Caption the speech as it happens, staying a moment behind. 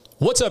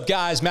What's up,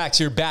 guys? Max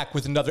here, back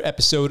with another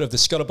episode of the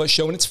Scuttlebutt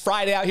Show, and it's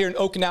Friday out here in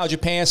Okinawa,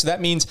 Japan, so that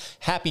means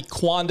happy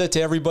QandA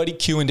to everybody,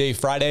 Q&A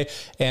Friday,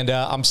 and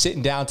I'm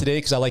sitting down today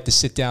because I like to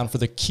sit down for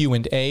the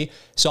Q&A,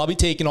 so I'll be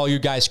taking all your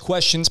guys'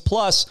 questions,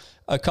 plus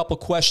a couple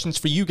questions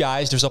for you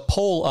guys. There's a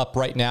poll up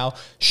right now.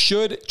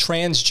 Should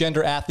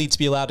transgender athletes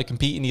be allowed to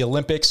compete in the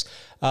Olympics?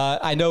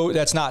 I know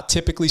that's not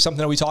typically something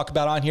that we talk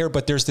about on here,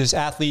 but there's this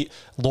athlete,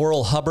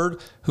 Laurel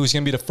Hubbard, who's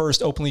going to be the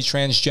first openly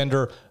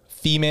transgender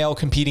female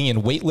competing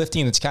in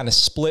weightlifting. It's kind of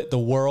split the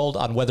world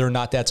on whether or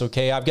not that's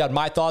okay. I've got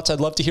my thoughts. I'd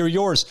love to hear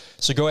yours.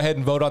 So go ahead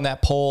and vote on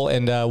that poll,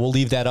 and we'll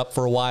leave that up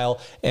for a while,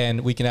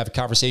 and we can have a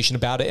conversation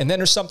about it. And then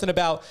there's something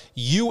about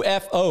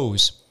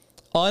UFOs,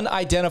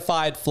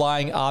 unidentified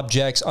flying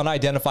objects,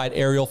 unidentified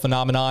aerial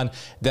phenomenon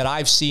that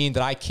I've seen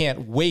that I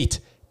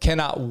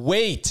cannot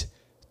wait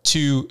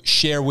to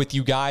share with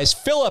you guys.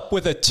 Philip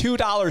with a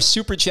 $2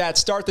 super chat.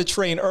 Start the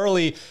train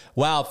early.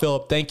 Wow,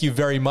 Philip, thank you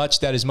very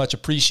much. That is much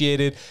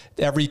appreciated.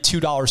 Every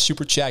 $2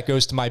 super chat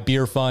goes to my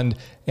beer fund,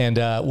 and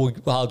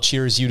I'll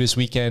cheers you this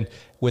weekend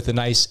with a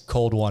nice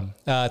cold one.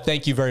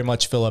 Thank you very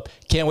much, Philip.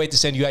 Can't wait to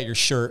send you out your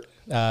shirt,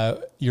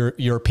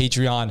 your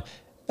Patreon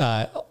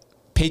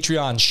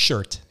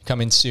shirt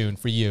coming soon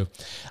for you.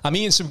 I'm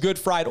eating some good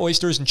fried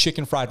oysters and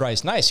chicken fried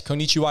rice. Nice.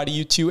 Konnichiwa to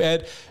you too,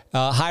 Ed.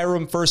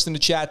 Hiram first in the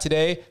chat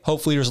today.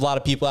 Hopefully there's a lot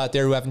of people out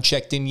there who haven't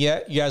checked in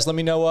yet. You guys let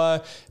me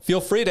know.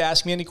 Feel free to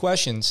ask me any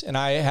questions. And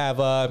I have,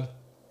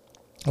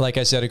 like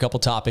I said, a couple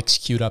topics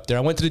queued up there.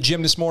 I went to the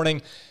gym this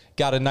morning,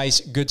 got a nice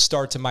good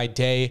start to my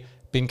day.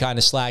 Been kind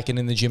of slacking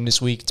in the gym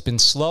this week. It's been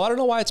slow. I don't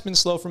know why it's been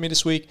slow for me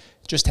this week.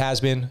 It just has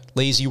been.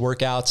 Lazy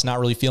workouts, not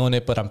really feeling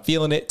it, but I'm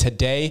feeling it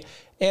today.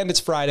 And it's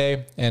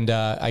Friday, and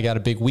I got a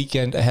big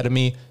weekend ahead of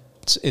me.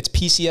 It's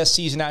PCS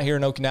season out here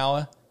in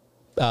Okinawa,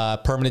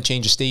 permanent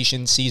change of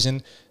station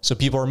season. So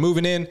people are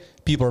moving in,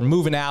 people are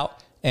moving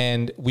out,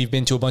 and we've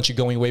been to a bunch of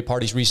going away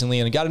parties recently.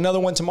 And I got another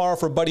one tomorrow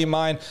for a buddy of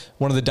mine,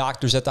 one of the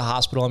doctors at the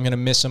hospital. I'm going to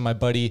miss him, my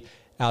buddy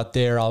out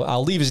there.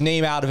 I'll leave his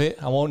name out of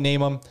it. I won't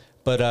name him,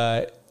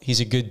 but he's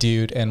a good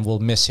dude, and we'll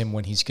miss him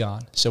when he's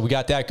gone. So we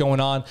got that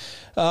going on.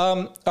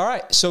 All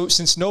right, so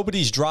since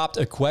nobody's dropped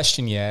a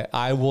question yet,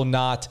 I will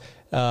not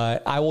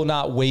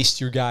waste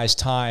your guys'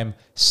 time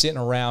sitting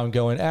around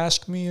going,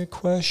 ask me a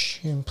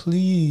question,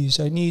 please.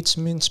 I need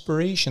some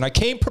inspiration. I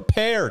came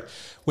prepared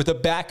with a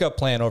backup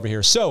plan over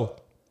here. So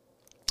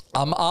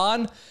I'm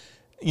on,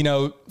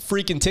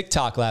 freaking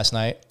TikTok last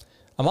night.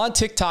 I'm on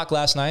TikTok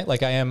last night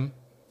like I am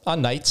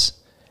on nights.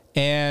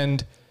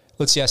 And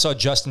let's see, I saw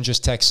Justin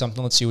just text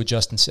something. Let's see what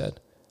Justin said.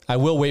 I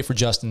will wait for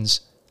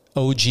Justin's.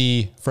 OG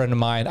friend of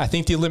mine. I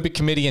think the Olympic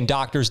Committee and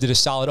doctors did a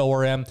solid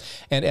ORM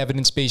and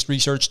evidence-based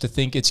research to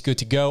think it's good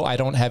to go. I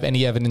don't have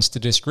any evidence to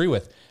disagree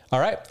with. All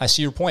right, I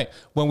see your point.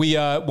 When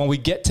we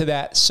get to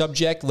that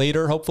subject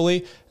later,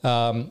 hopefully,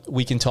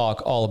 we can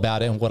talk all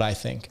about it and what I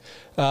think.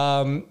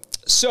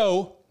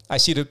 So I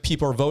see that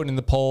people are voting in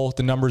the poll.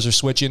 The numbers are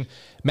switching.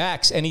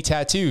 Max, any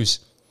tattoos?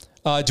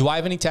 Do I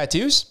have any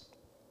tattoos?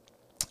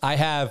 I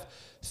have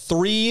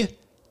 3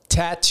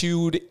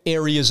 tattooed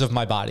areas of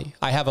my body.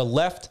 I have a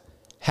left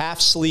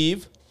half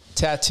sleeve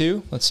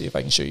tattoo. Let's see if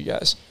I can show you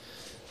guys.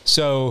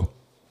 So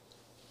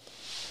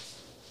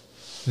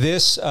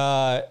this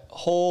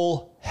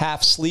whole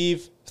half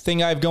sleeve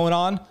thing I have going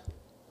on.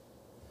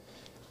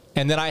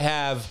 And then I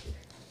have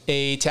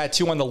a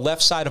tattoo on the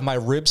left side of my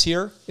ribs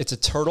here. It's a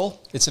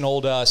turtle. It's an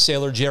old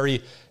Sailor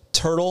Jerry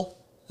turtle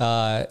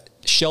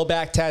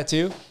shellback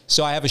tattoo.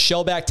 So I have a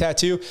shellback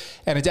tattoo,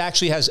 and it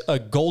actually has a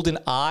golden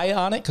eye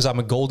on it because I'm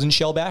a golden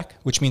shellback,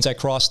 which means I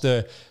cross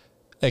the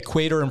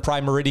equator and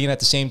prime meridian at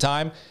the same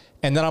time.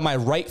 And then on my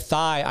right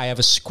thigh, I have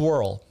a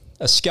squirrel,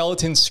 a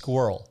skeleton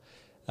squirrel,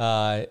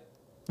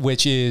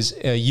 which is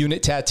a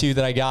unit tattoo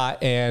that I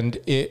got. And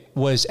it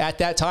was at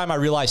that time I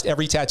realized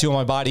every tattoo on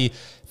my body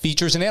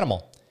features an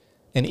animal,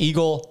 an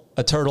eagle,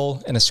 a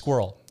turtle, and a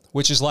squirrel,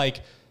 which is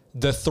like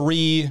the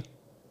 3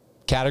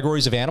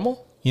 categories of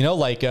animal,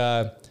 like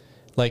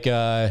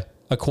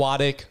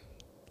aquatic,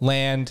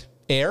 land,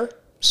 air.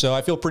 So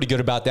I feel pretty good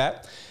about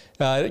that.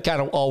 It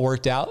kind of all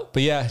worked out.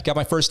 But yeah, got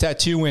my first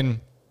tattoo in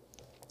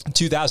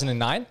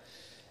 2009.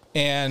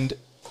 And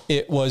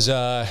it was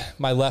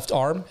my left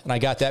arm. And I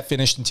got that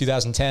finished in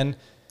 2010.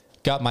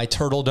 Got my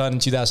turtle done in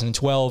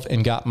 2012.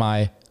 And got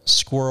my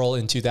squirrel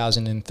in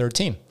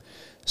 2013.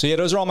 So yeah,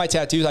 those are all my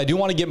tattoos. I do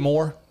want to get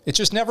more. It's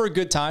just never a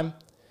good time.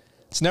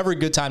 It's never a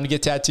good time to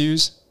get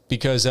tattoos.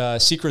 Because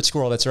secret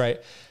squirrel, that's right.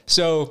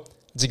 So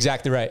that's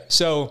exactly right.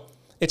 So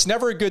it's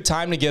never a good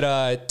time to get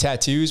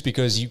tattoos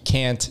because you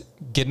can't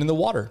get in the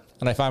water.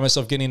 And I find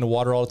myself getting in the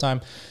water all the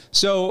time.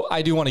 So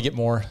I do want to get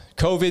more.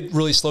 COVID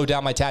really slowed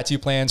down my tattoo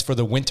plans for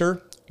the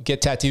winter.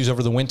 Get tattoos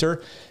over the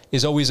winter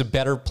is always a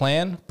better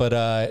plan,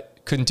 but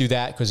couldn't do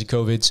that because of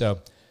COVID.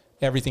 So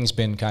everything's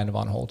been kind of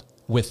on hold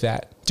with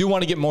that. Do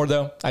want to get more,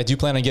 though. I do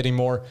plan on getting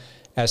more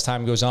as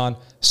time goes on.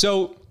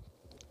 So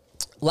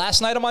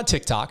last night I'm on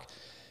TikTok,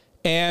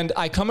 and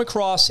I come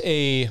across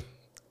a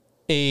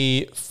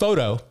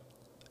photo,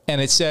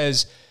 and it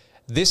says,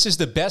 "This is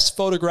the best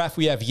photograph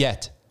we have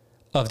yet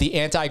of the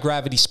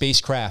anti-gravity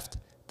spacecraft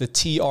the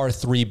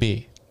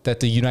TR-3B that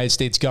the United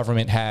States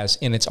government has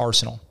in its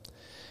arsenal.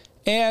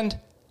 And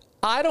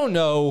I don't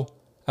know.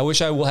 I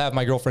wish I will have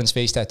my girlfriend's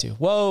face tattoo.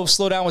 Whoa,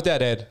 slow down with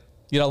that, Ed.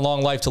 You got a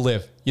long life to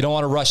live. You don't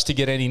want to rush to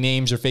get any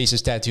names or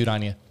faces tattooed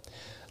on you.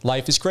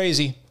 Life is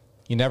crazy.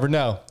 You never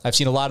know. I've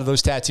seen a lot of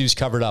those tattoos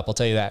covered up. I'll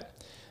tell you that.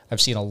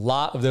 I've seen a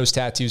lot of those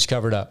tattoos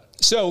covered up.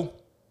 So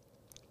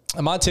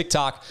I'm on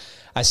TikTok.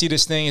 I see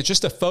this thing. It's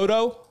just a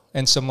photo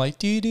and some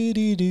like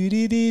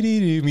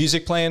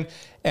music playing.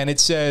 And it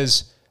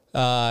says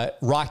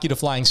Rocky the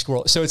Flying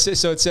Squirrel. So it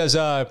says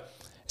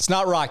it's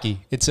not Rocky.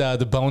 It's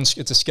the bones.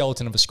 It's a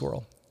skeleton of a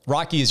squirrel.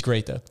 Rocky is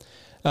great though.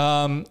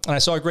 And I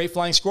saw a great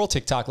flying squirrel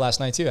TikTok last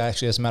night too,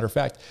 actually, as a matter of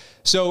fact.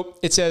 So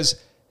it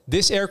says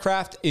this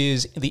aircraft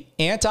is the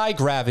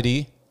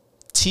anti-gravity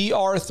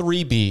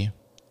TR-3B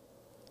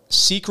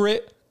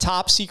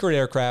top secret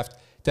aircraft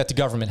that the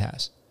government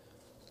has.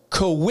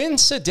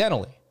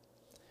 Coincidentally,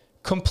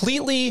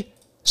 completely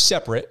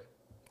separate,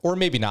 or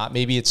maybe not,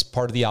 maybe it's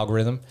part of the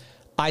algorithm.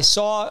 I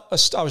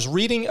was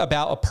reading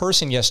about a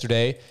person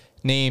yesterday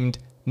named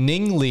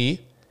Ning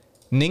Li.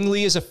 Ning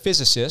Li is a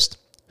physicist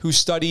who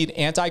studied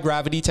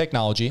anti-gravity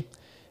technology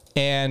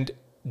and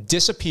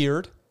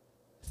disappeared,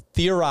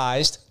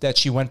 theorized that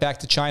she went back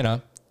to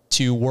China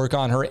to work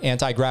on her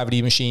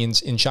anti-gravity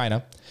machines in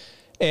China.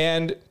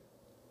 And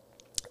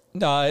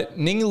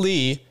Ning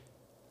Li,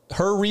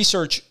 her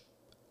research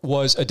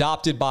was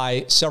adopted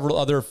by several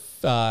other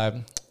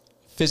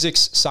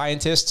physics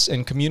scientists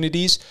and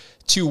communities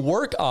to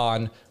work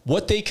on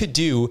what they could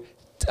do.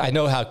 I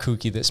know how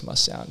kooky this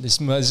must sound. This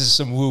is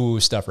some woo-woo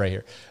stuff right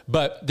here.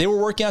 But they were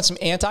working on some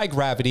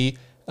anti-gravity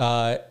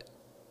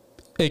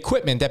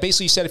equipment that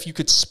basically said if you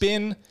could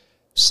spin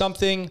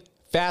something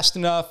fast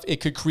enough,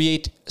 it could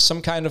create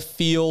some kind of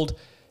field,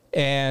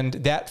 and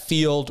that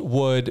field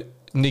would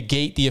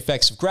negate the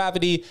effects of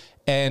gravity,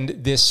 and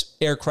this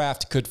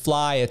aircraft could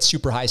fly at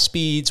super high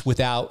speeds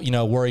without,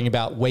 worrying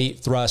about weight,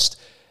 thrust,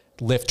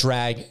 lift,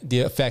 drag, the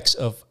effects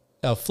of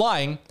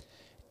flying.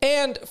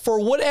 And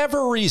for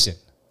whatever reason,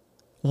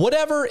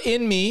 whatever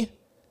in me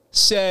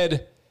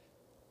said,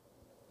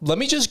 let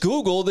me just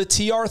Google the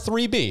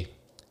TR-3B.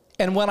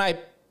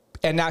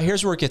 And now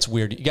here's where it gets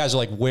weird. You guys are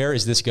like, where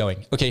is this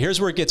going? Okay, here's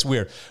where it gets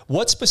weird.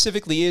 What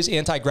specifically is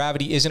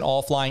anti-gravity? Isn't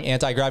all flying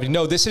anti-gravity?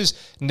 No, this is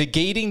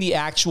negating the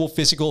actual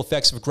physical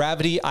effects of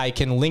gravity. I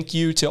can link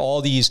you to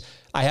all these.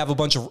 I have a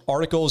bunch of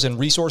articles and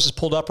resources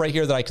pulled up right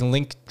here that I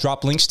can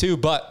drop links to,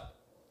 but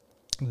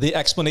the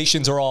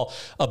explanations are all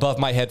above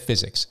my head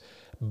physics.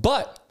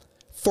 But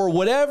for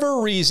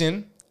whatever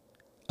reason,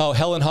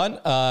 Helen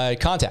Hunt,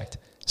 contact.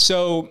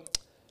 So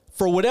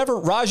for whatever,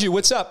 Raju,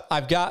 what's up?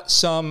 I've got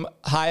some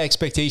high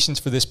expectations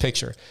for this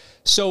picture.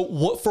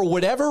 So for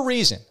whatever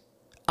reason,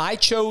 I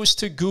chose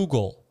to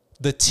Google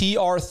the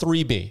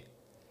TR-3B.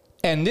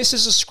 And this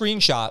is a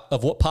screenshot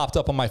of what popped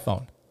up on my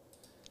phone.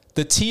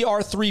 The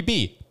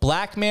TR-3B,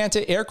 Black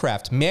Manta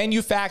Aircraft,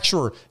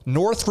 manufacturer,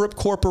 Northrop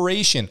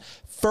Corporation.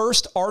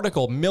 First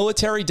article,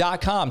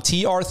 military.com,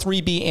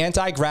 TR-3B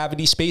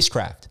anti-gravity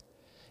spacecraft.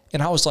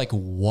 And I was like,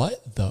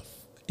 what the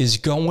is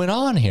going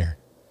on here?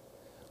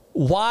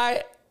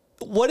 Why?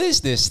 What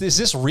is this? Is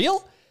this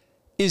real?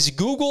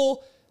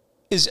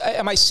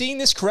 Am I seeing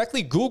this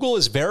correctly? Google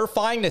is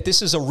verifying that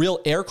this is a real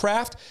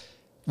aircraft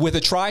with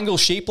a triangle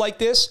shape like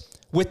this,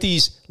 with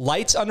these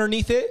lights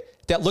underneath it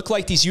that look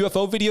like these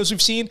UFO videos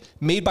we've seen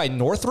made by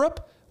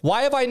Northrop?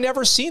 Why have I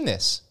never seen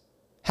this?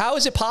 How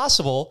is it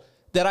possible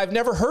that I've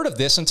never heard of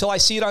this until I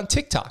see it on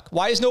TikTok?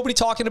 Why is nobody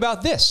talking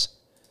about this?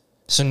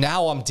 So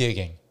now I'm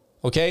digging.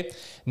 Okay,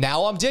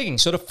 now I'm digging.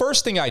 So the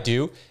first thing I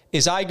do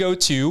is I go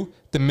to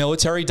the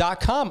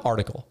military.com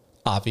article,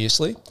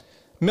 obviously.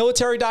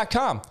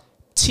 Military.com,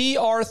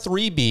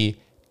 TR-3B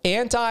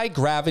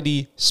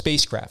anti-gravity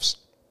spacecrafts.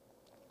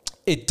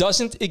 It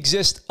doesn't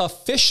exist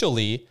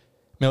officially,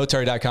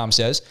 military.com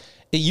says.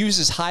 It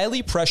uses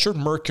highly pressured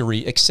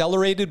mercury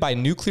accelerated by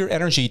nuclear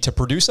energy to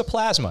produce a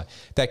plasma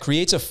that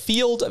creates a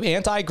field of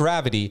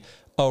anti-gravity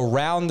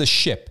around the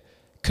ship.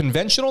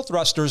 Conventional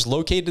thrusters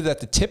located at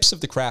the tips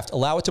of the craft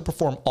allow it to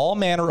perform all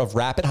manner of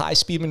rapid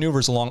high-speed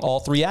maneuvers along all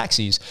three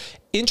axes.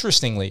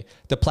 Interestingly,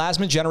 the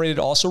plasma generated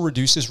also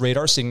reduces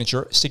radar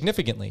signature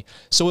significantly,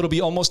 so it'll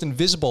be almost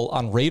invisible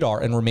on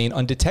radar and remain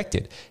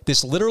undetected.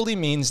 This literally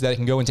means that it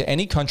can go into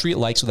any country it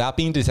likes without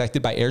being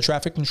detected by air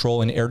traffic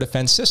control and air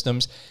defense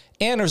systems.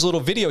 And there's a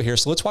little video here,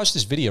 so let's watch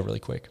this video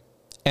really quick.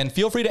 And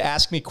feel free to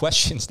ask me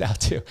questions now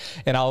too,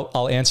 and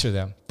I'll answer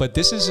them. But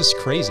this is just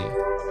crazy.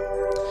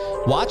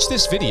 Watch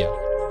this video.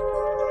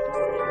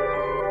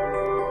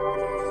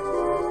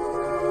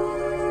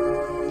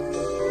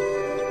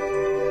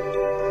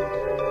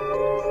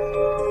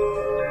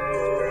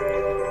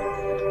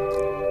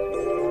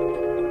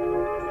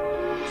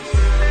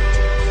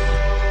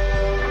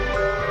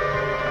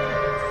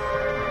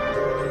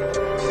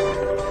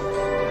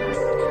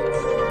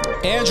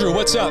 Andrew,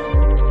 what's up?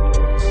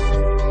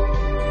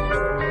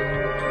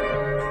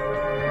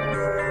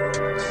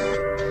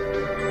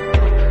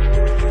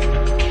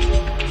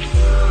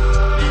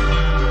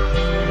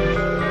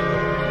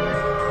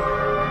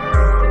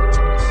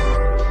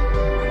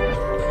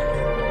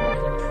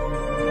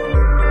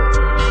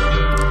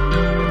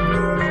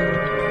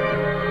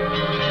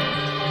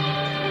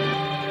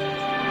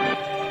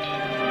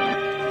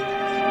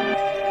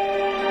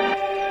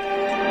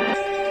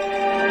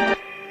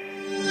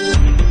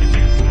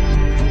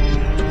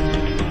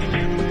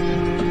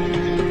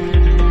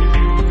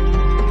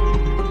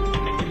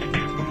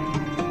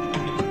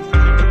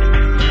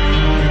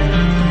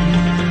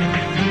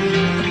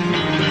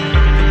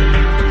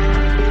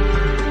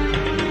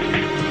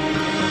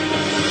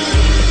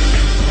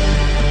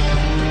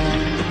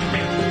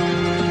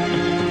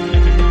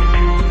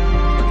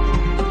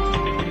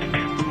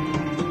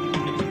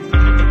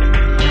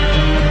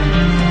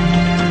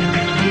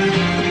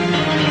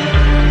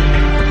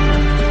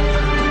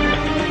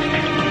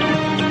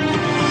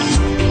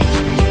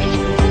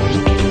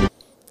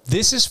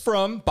 This is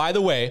from, by the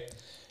way,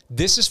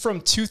 this is from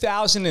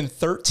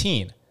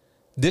 2013.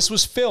 This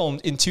was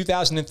filmed in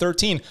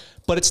 2013,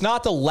 but it's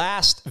not the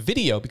last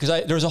video because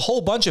there's a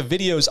whole bunch of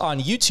videos on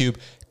YouTube,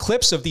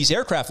 clips of these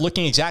aircraft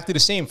looking exactly the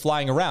same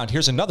flying around.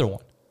 Here's another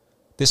one.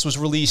 This was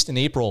released in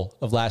April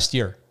of last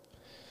year.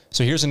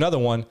 So here's another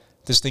one.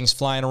 This thing's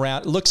flying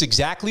around. It looks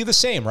exactly the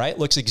same, right?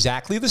 Looks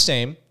exactly the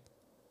same.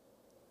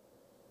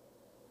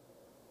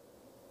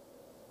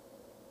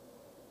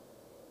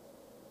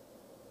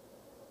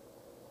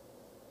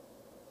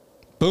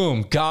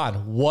 Boom,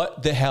 gone.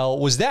 What the hell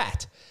was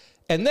that?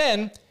 And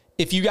then,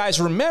 if you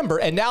guys remember,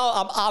 and now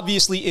I'm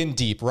obviously in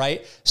deep,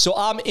 right? So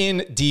I'm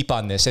in deep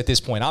on this at this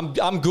point. I'm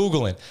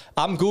Googling.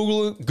 I'm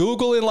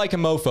Googling like a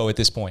mofo at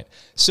this point.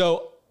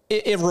 So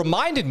it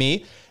reminded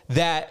me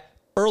that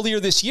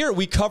earlier this year,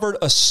 we covered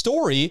a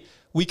story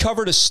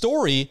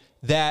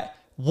that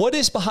what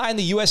is behind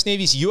the U.S.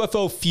 Navy's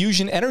UFO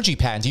fusion energy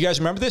patent? Do you guys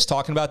remember this?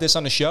 Talking about this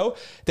on the show,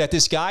 that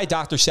this guy,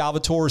 Dr.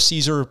 Salvatore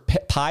Caesar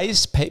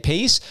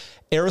Pace,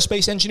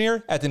 aerospace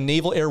engineer at the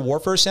Naval Air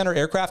Warfare Center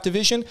Aircraft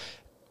Division,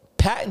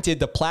 patented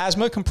the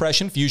plasma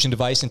compression fusion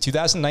device in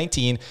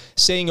 2019,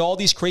 saying all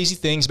these crazy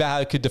things about how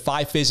it could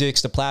defy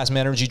physics, the plasma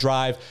energy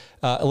drive,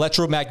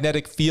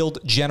 electromagnetic field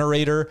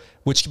generator,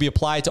 which could be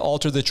applied to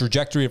alter the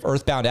trajectory of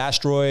earthbound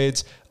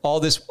asteroids, all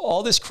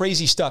this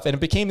crazy stuff. And it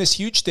became this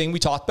huge thing. We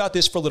talked about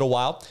this for a little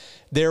while.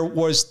 There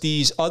was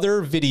these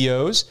other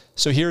videos.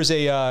 So here's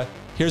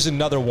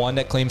another one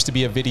that claims to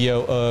be a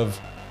video of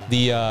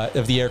the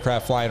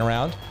aircraft flying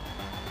around.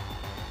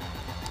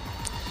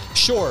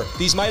 Sure,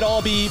 these might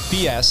all be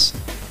BS,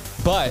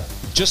 but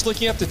just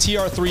looking up the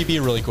TR-3B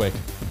really quick.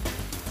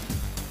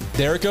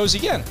 There it goes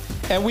again.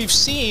 And we've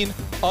seen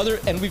a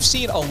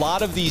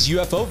lot of these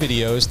UFO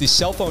videos, these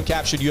cell phone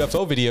captured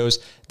UFO videos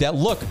that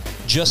look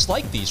just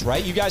like these,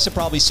 right? You guys have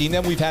probably seen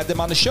them. We've had them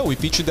on the show. We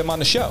featured them on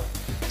the show.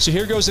 So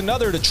here goes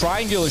another, the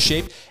triangular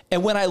shape.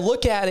 And when I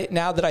look at it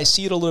now that I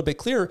see it a little bit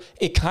clearer,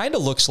 it kind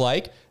of looks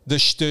like the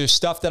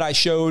stuff that I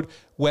showed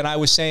when I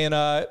was saying,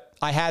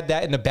 I had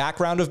that in the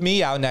background of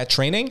me out in that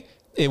training.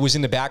 It was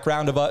in the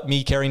background of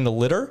me carrying the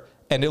litter,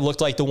 and it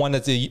looked like the one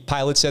that the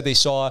pilot said they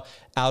saw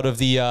out of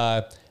the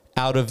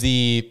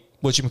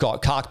what you can call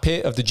it,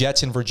 cockpit of the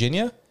jets in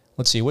Virginia.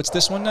 Let's see, what's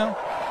this one now?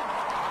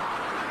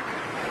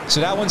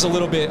 So that one's a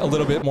little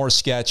bit more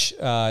sketch.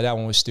 That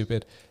one was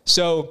stupid.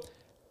 So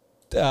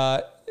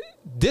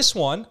this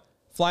one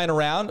flying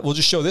around, we'll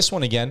just show this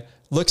one again,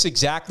 looks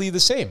exactly the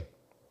same.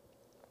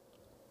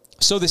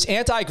 So this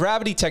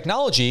anti-gravity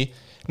technology.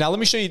 Now, let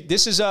me show you.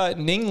 This is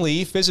Ning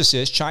Li,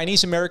 physicist,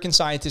 Chinese-American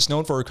scientist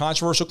known for her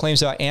controversial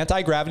claims about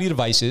anti-gravity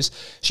devices.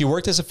 She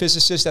worked as a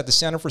physicist at the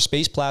Center for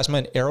Space Plasma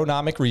and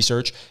Aeronomic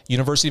Research,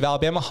 University of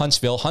Alabama,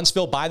 Huntsville.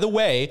 Huntsville, by the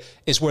way,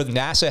 is where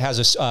NASA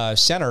has a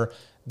center,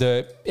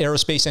 the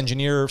aerospace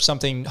engineer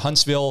something,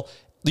 Huntsville.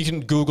 You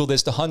can Google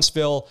this, the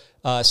Huntsville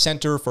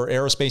Center for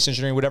Aerospace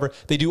Engineering, whatever.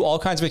 They do all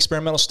kinds of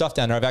experimental stuff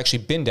down there. I've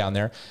actually been down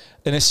there.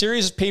 In a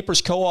series of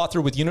papers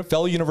co-authored with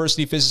fellow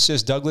university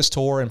physicist Douglas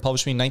Torr and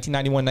published between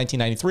 1991 and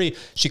 1993,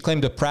 she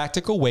claimed a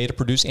practical way to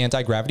produce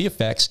anti-gravity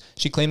effects.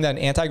 She claimed that an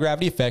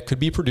anti-gravity effect could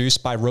be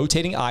produced by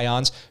rotating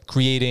ions,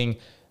 creating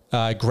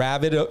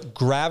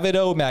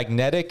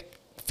gravitomagnetic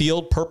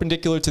field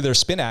perpendicular to their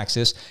spin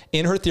axis.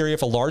 In her theory,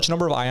 if a large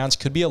number of ions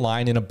could be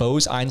aligned in a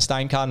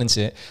Bose-Einstein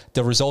condensate,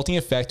 the resulting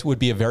effect would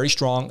be a very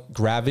strong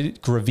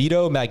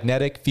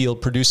gravitomagnetic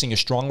field producing a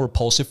strong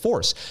repulsive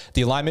force.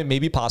 The alignment may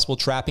be possible,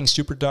 trapping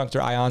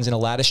superconductor ions in a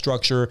lattice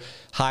structure,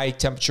 high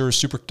temperature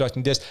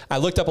superconducting disk. I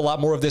looked up a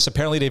lot more of this.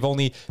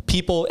 Apparently,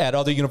 people at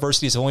other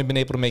universities have only been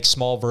able to make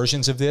small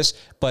versions of this,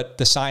 but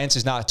the science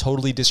is not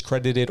totally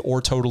discredited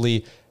or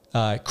totally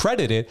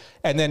credited.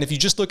 And then if you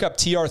just look up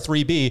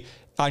TR-3B,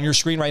 on your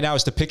screen right now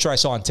is the picture I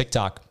saw on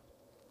TikTok.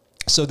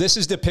 So this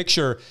is the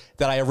picture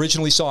that I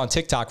originally saw on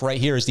TikTok. Right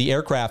here is the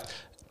aircraft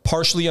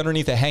partially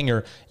underneath a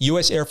hangar,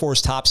 U.S. Air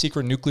Force top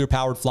secret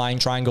nuclear-powered flying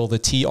triangle, the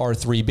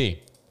TR-3B.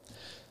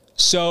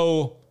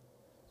 So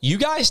you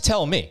guys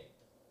tell me.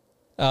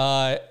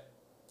 I'm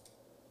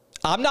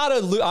not a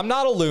loon. I'm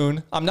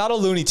not a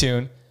Looney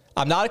Tune.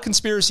 I'm not a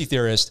conspiracy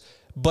theorist.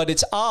 But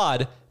it's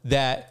odd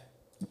that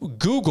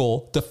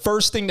Google, the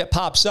first thing that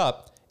pops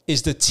up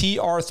is the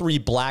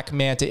TR-3 Black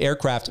Manta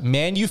aircraft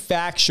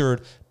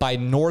manufactured by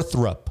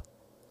Northrop.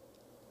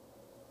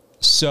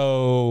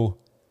 So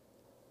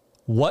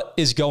what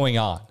is going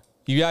on?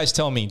 You guys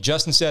tell me.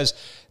 Justin says,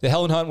 the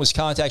Helen Hunt was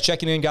Contact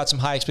checking in, got some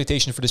high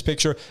expectations for this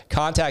picture.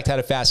 Contact had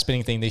a fast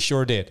spinning thing. They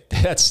sure did.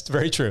 That's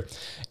very true.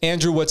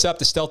 Andrew, what's up?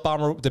 The stealth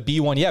bomber, the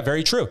B-1. Yeah,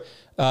 very true.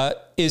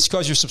 Is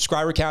because your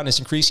subscriber count is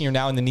increasing. You're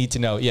now in the need to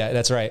know. Yeah,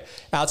 that's right.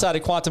 Outside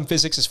of quantum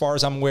physics, as far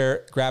as I'm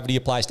aware, gravity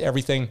applies to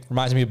everything.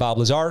 Reminds me of Bob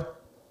Lazar.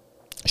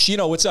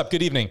 Shino, what's up?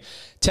 Good evening.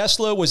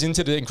 Tesla was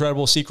into the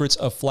incredible secrets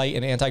of flight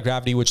and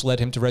anti-gravity, which led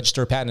him to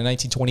register a patent in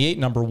 1928,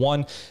 number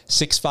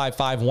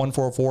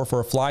 1655144, for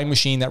a flying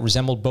machine that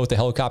resembled both a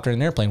helicopter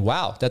and an airplane.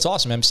 Wow, that's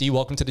awesome, MC.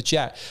 Welcome to the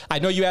chat. I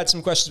know you had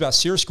some questions about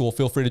SEER School.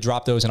 Feel free to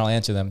drop those and I'll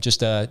answer them.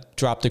 Just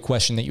drop the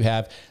question that you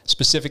have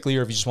specifically,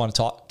 or if you just want to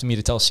talk to me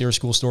to tell SEER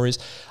School stories.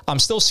 I'm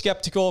still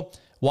skeptical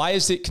Why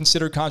is it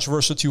considered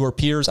controversial to her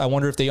peers? I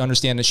wonder if they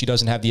understand that she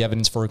doesn't have the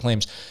evidence for her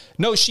claims.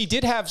 No, she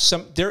did have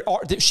some.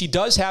 She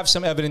does have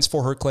some evidence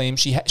for her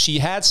claims. She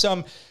had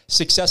some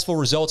successful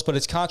results, but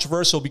it's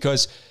controversial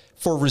because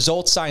for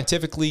results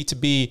scientifically to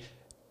be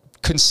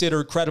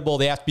considered credible,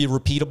 they have to be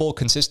repeatable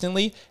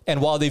consistently. And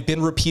while they've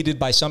been repeated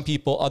by some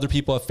people, other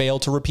people have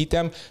failed to repeat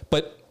them.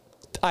 But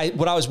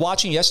what I was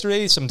watching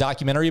yesterday, some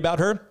documentary about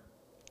her,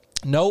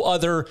 no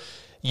other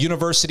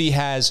university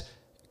has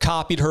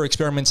copied her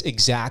experiments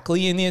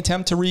exactly in the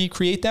attempt to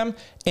recreate them.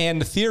 And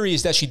the theory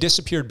is that she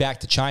disappeared back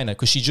to China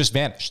because she just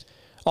vanished.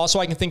 Also,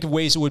 I can think of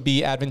ways it would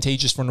be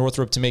advantageous for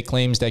Northrop to make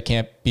claims that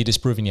can't be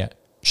disproven yet.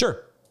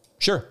 Sure.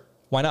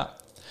 Why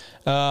not?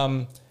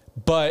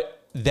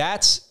 But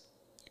that's,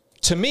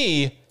 to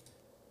me,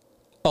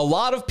 a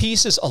lot of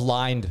pieces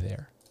aligned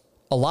there.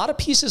 A lot of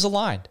pieces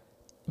aligned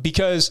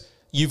because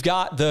you've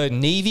got the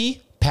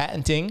Navy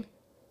patenting,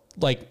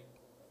 like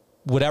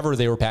whatever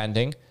they were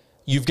patenting.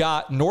 You've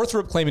got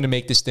Northrop claiming to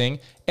make this thing.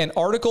 An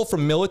article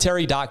from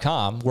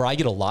military.com, where I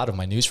get a lot of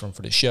my news from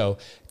for this show,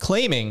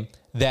 claiming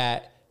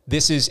that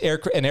this is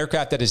an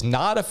aircraft that is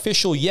not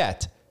official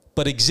yet,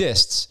 but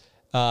exists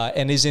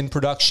and is in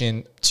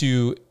production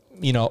to,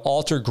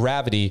 alter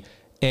gravity.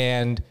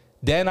 And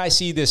then I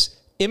see this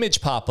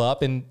image pop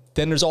up, and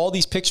then there's all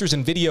these pictures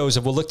and videos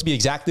of what look to be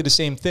exactly the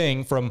same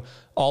thing from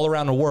all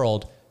around the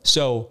world.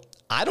 So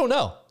I don't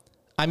know.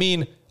 I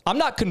mean, I'm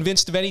not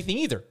convinced of anything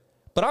either,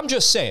 but I'm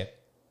just saying.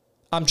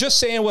 I'm just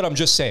saying what I'm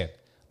just saying.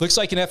 Looks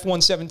like an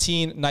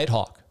F-117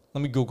 Nighthawk.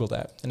 Let me Google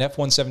that. An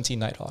F-117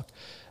 Nighthawk.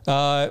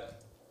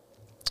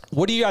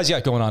 What do you guys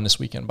got going on this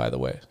weekend, by the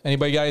way?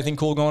 Anybody got anything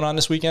cool going on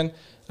this weekend?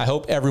 I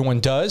hope everyone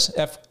does.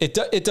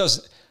 It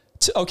does.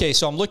 Okay,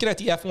 so I'm looking at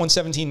the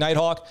F-117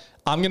 Nighthawk.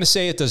 I'm going to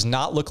say it does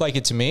not look like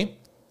it to me.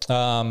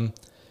 But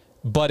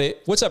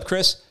what's up,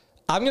 Chris?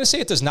 I'm going to say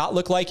it does not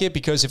look like it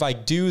because if I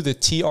do the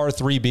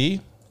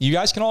TR-3B, you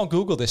guys can all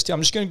Google this. I'm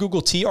just going to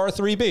Google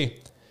TR-3B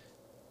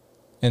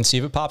and see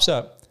if it pops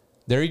up.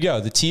 There you go,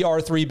 the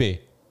TR-3B,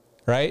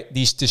 right?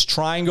 This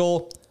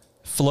triangle,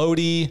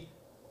 floaty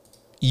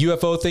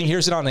UFO thing.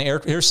 Here's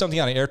something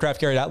on an aircraft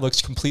carrier that looks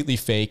completely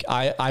fake.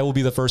 I will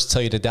be the first to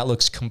tell you that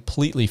looks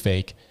completely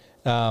fake,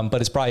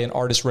 but it's probably an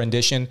artist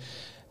rendition.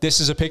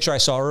 This is a picture I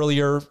saw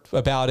earlier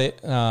about it.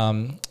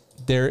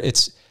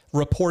 It's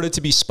reported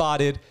to be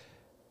spotted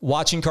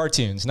watching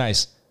cartoons.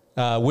 Nice.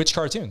 Which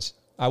cartoons?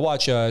 I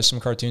watch some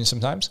cartoons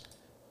sometimes.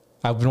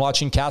 I've been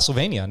watching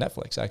Castlevania on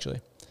Netflix, actually.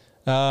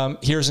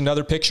 Here's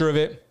another picture of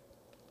it.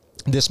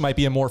 This might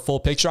be a more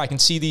full picture. I can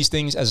see these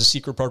things as a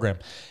secret program.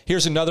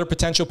 Here's another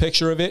potential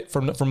picture of it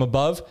from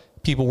above,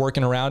 people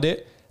working around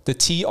it. The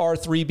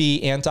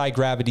TR-3B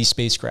anti-gravity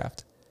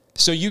spacecraft.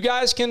 So you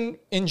guys can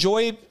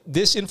enjoy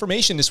this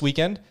information this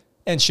weekend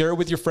and share it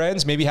with your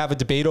friends. Maybe have a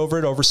debate over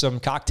it over some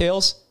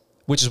cocktails,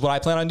 which is what I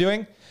plan on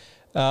doing.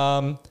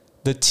 The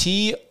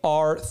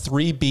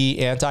TR-3B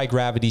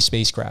anti-gravity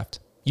spacecraft.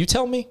 You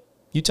tell me.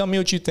 You tell me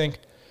what you think.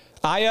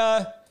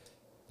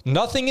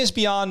 Nothing is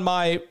beyond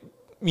my,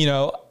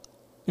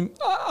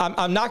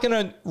 I'm not going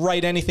to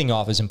write anything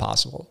off as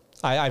impossible.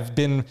 I've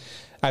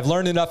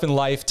learned enough in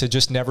life to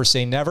just never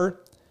say never.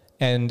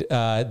 And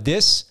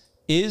this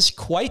is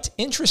quite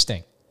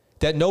interesting.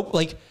 The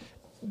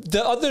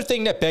other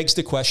thing that begs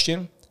the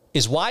question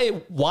is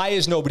why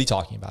is nobody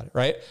talking about it,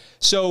 right?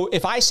 So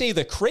if I say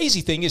the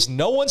crazy thing is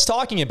no one's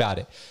talking about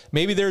it,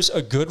 maybe there's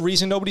a good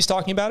reason nobody's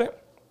talking about it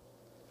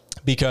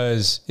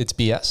because it's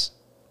BS.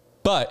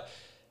 But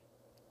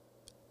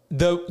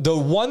the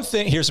one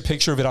thing, here's a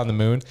picture of it on the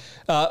moon.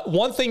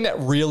 One thing that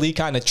really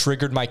kind of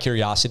triggered my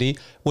curiosity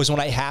was when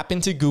I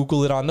happened to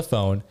Google it on the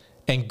phone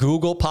and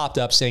Google popped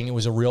up saying it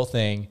was a real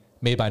thing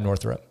made by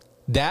Northrop.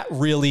 That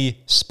really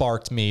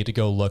sparked me to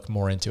go look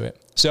more into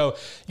it. So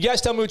you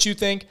guys tell me what you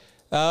think.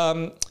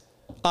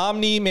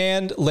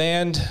 Omni-Man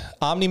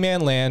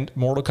Land,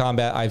 Mortal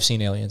Kombat, I've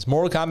seen aliens.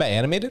 Mortal Kombat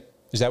animated?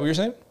 Is that what you're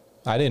saying?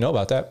 I didn't know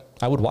about that.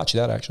 I would watch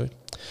that actually.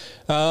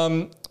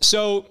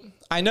 So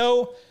I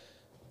know...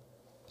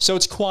 So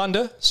it's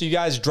QandA. So you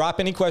guys drop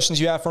any questions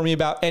you have for me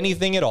about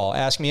anything at all.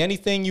 Ask me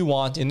anything you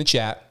want in the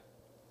chat.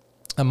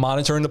 I'm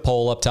monitoring the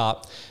poll up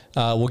top.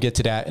 We'll get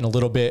to that in a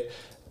little bit.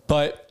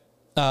 But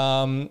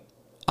I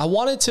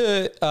wanted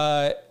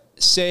to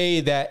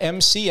say that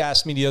MC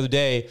asked me the other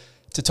day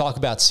to talk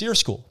about SEER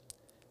School.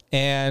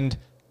 And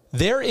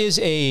there is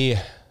a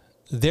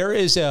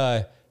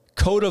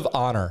code of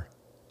honor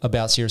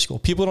about SEER School.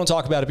 People don't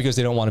talk about it because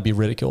they don't want to be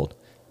ridiculed.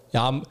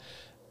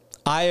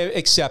 I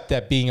accept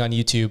that being on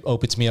YouTube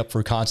opens me up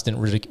for constant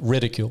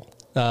ridicule.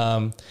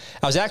 I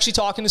was actually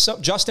talking to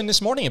Justin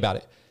this morning about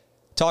it,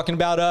 talking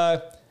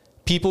about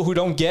people who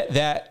don't get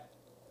that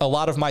a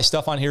lot of my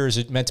stuff on here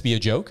is meant to be a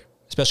joke,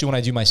 especially when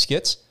I do my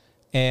skits.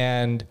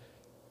 And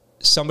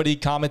somebody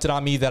commented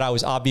on me that I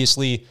was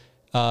obviously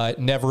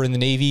never in the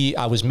Navy.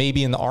 I was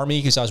maybe in the Army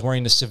because I was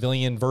wearing the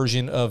civilian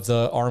version of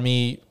the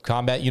Army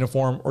combat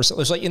uniform or something.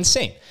 It was like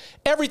insane.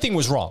 Everything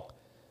was wrong.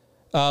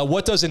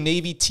 What does a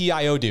Navy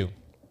TIO do?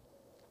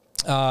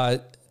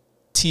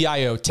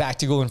 TIO,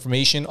 Tactical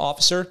Information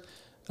Officer.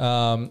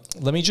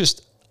 Let me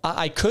just,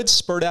 I could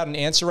spurt out an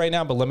answer right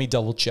now, but let me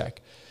double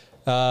check.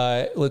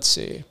 Let's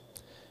see.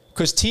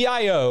 Because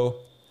TIO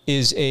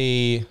is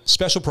a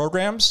special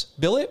programs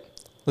billet.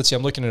 Let's see,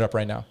 I'm looking it up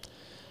right now.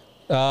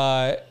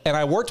 And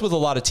I worked with a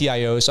lot of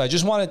TIOs. So I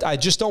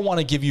just don't want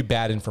to give you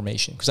bad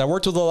information, because I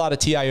worked with a lot of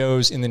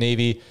TIOs in the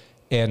Navy,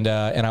 and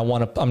I'm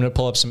going to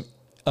pull up some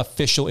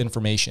official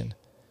information,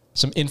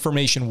 some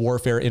information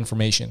warfare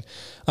information.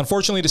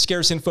 Unfortunately, the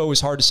scarce info is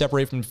hard to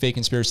separate from fake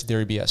conspiracy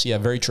theory BS. Yeah,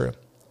 very true.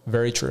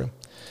 Very true.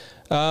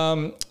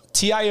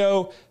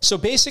 TIO. So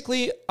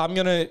basically, I'm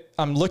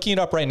looking it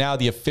up right now,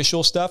 the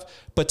official stuff,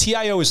 but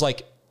TIO is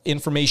like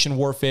information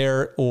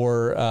warfare,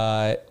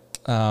 or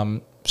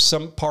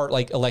some part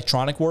like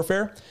electronic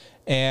warfare.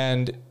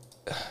 And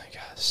God,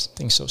 this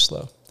thing's so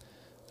slow.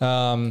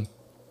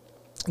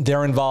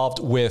 They're involved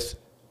with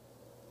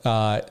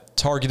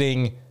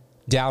targeting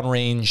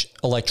downrange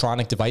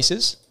electronic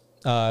devices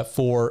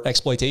for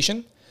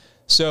exploitation.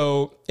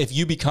 So if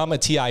you become a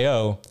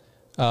TIO,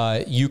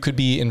 you could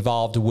be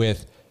involved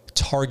with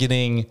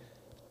targeting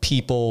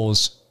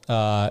people's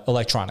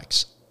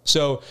electronics.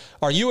 So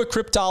are you a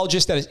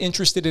cryptologist that is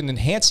interested in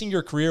enhancing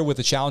your career with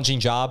a challenging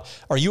job?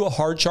 Are you a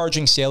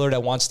hard-charging sailor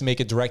that wants to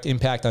make a direct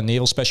impact on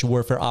naval special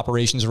warfare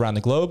operations around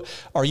the globe?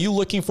 Are you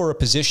looking for a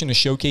position to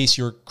showcase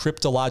your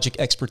cryptologic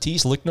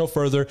expertise? Look no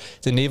further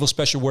than Naval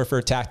Special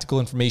Warfare Tactical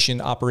Information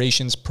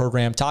Operations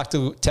Program,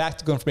 Tactical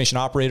Information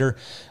Operator.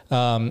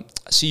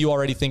 See, you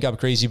already think I'm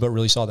crazy, but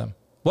really saw them.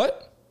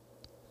 What?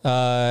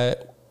 I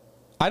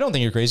don't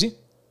think you're crazy.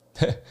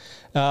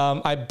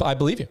 I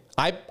believe you.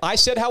 I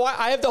said how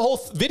I have the whole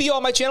video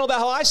on my channel about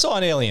how I saw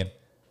an alien.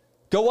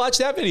 Go watch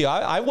that video.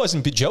 I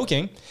wasn't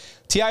joking.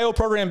 TIO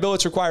program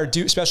billets require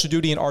special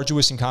duty and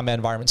arduous in combat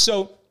environments.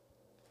 So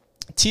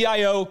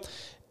TIO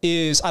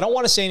is, I don't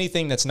want to say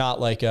anything that's not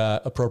like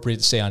appropriate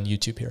to say on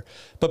YouTube here,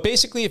 but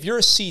basically if you're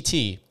a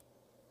CT,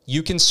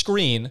 you can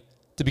screen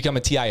to become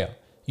a TIO.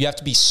 You have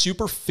to be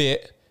super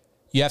fit.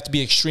 You have to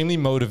be extremely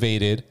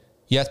motivated.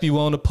 You have to be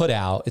willing to put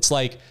out. It's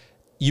like,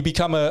 you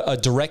become a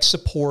direct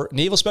support,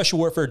 Naval Special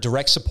Warfare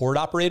direct support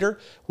operator,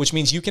 which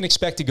means you can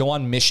expect to go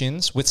on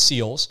missions with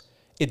SEALs.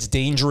 It's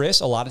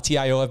dangerous. A lot of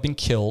TIO have been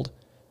killed.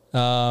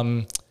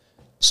 So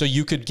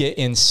you could get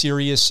in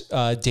serious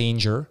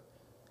danger.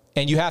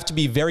 And you have to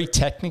be very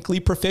technically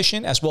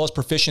proficient, as well as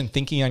proficient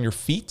thinking on your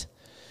feet.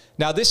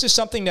 Now, this is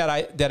something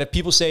that if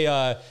people say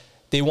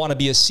they want to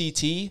be a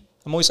CT,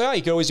 I'm always like, oh,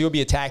 you can always go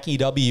be a TAC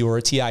EW or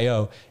a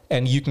TIO,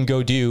 and you can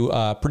go do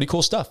pretty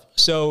cool stuff.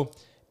 So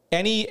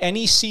any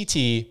CT,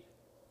 you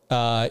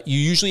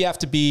usually have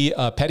to be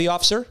a petty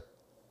officer,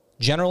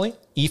 generally,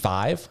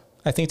 E5,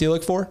 I think they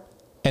look for.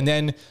 And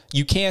then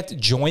you can't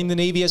join the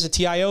Navy as a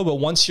TIO, but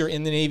once you're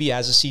in the Navy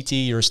as a CT,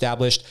 you're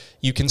established,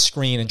 you can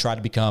screen and try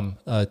to become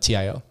a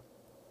TIO.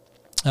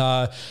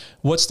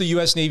 What's the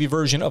U.S. Navy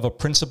version of a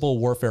principal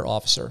warfare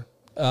officer?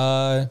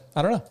 I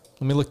don't know.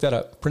 Let me look that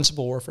up.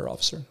 Principal warfare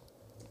officer.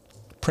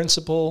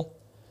 Principal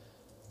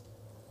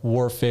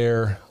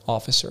warfare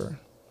officer.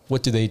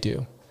 What do they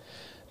do?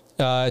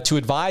 To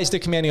advise the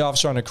commanding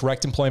officer on the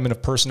correct employment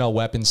of personnel,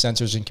 weapons,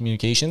 sensors, and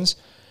communications.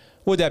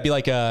 Would that be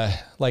like a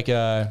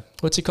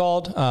what's it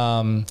called?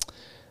 On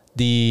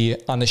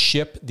the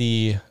ship,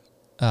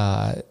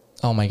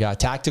 oh my God,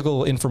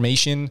 Tactical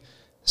Information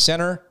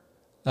Center.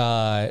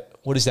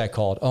 What is that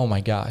called? Oh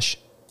my gosh.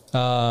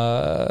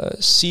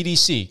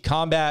 CDC,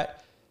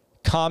 combat.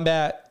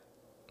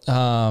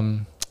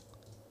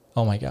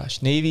 Oh my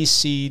gosh, Navy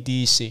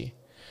CDC.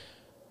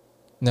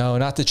 No,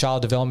 not the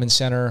Child Development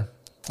Center.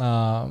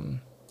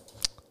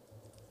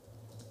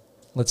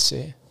 Let's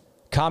see.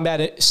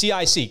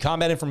 CIC,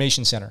 Combat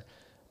Information Center.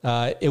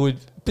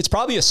 It's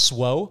probably a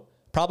SWO,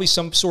 probably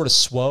some sort of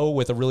SWO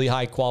with a really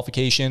high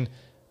qualification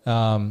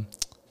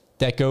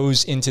that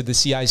goes into the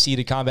CIC,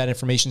 the Combat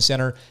Information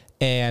Center,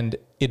 and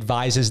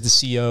advises the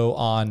CO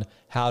on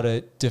how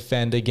to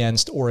defend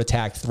against or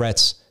attack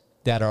threats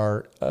that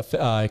are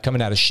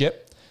coming out of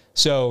ship.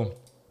 So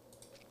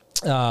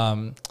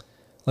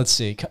let's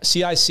see.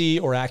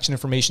 CIC, or Action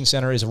Information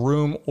Center, is a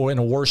room or in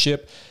a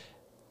warship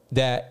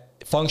that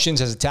functions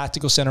as a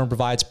tactical center and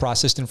provides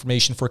processed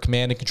information for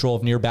command and control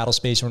of near battle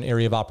space or an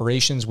area of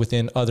operations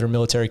within other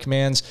military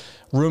commands.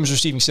 Rooms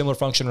receiving similar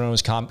function are known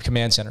as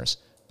command centers.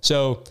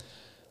 So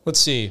let's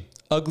see.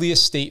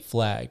 Ugliest state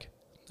flag.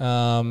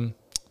 I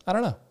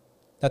don't know.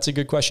 That's a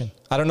good question.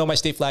 I don't know my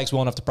state flags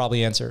well enough to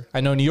probably answer.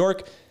 I know New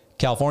York,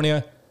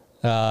 California,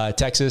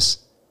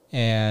 Texas,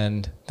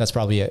 and that's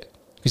probably it,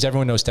 because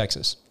everyone knows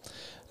Texas.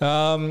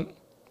 Let's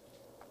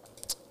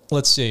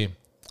see.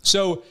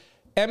 So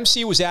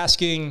MC was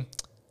asking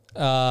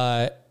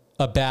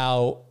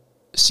about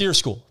SEER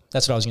School.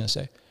 That's what I was going to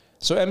say.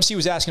 So MC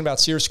was asking about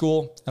SEER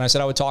School, and I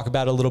said I would talk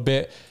about it a little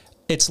bit.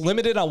 It's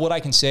limited on what I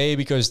can say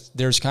because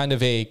there's kind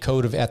of a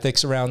code of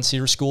ethics around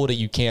SEER School that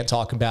you can't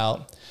talk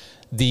about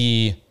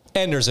and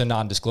there's a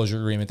non-disclosure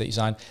agreement that you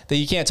sign, that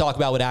you can't talk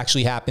about what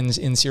actually happens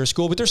in SEER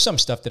School, but there's some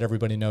stuff that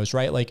everybody knows,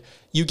 right? Like,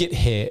 you get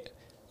hit,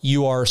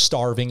 you are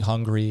starving,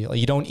 hungry, like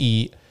you don't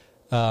eat,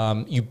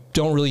 you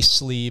don't really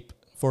sleep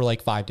for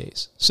like 5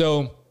 days.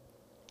 So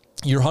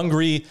you're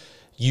hungry,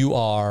 you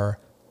are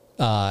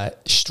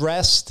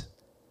stressed,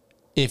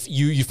 if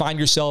you find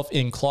yourself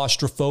in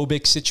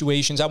claustrophobic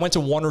situations. I went to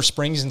Warner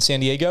Springs in San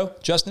Diego,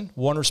 Justin,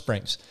 Warner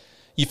Springs.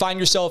 You find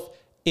yourself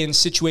in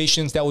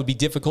situations that would be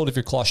difficult if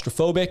you're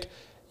claustrophobic.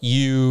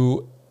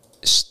 You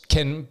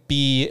can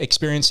be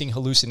experiencing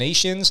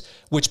hallucinations,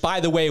 which, by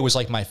the way, was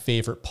like my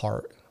favorite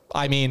part.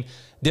 I mean,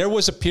 there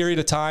was a period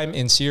of time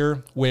in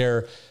SEER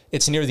where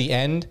it's near the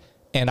end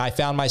and I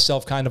found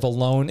myself kind of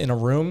alone in a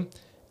room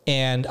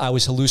and I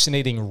was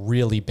hallucinating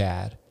really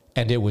bad,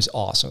 and it was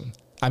awesome.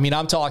 I mean,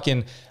 I'm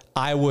talking,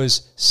 I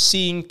was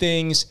seeing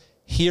things,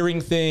 hearing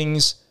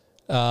things.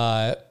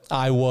 I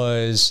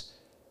was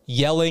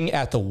yelling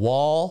at the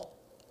wall.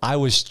 I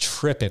was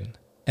tripping,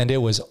 and it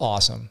was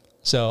awesome.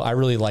 So I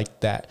really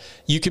liked that.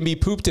 You can be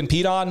pooped and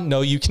peed on.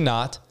 No, you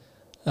cannot.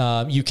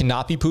 You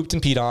cannot be pooped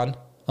and peed on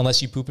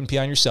unless you poop and pee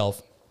on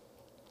yourself,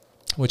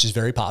 which is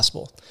very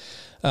possible.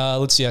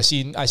 Let's see.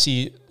 I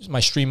see my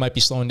stream might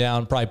be slowing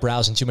down, probably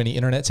browsing too many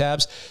internet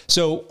tabs.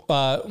 So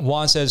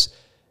Juan says,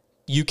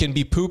 you can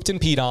be pooped and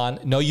peed on.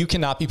 No, you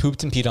cannot be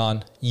pooped and peed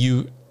on.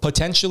 You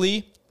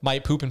potentially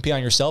might poop and pee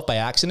on yourself by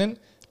accident,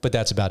 but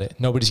that's about it.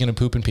 Nobody's going to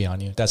poop and pee on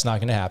you. That's not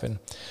going to happen.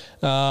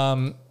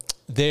 And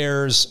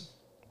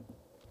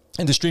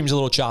the stream's a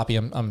little choppy.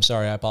 I'm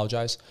sorry. I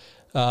apologize.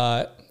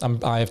 I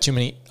have too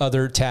many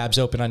other tabs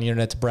open on the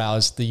internet to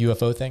browse the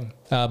UFO thing,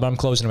 but I'm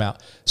closing them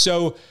out.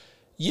 So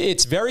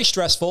it's very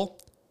stressful.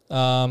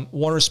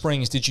 Warner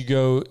Springs, did you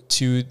go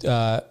to,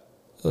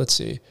 let's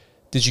see.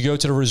 Did you go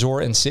to the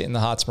resort and sit in the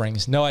hot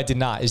springs? No, I did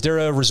not. Is there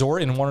a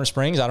resort in Warner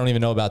Springs? I don't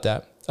even know about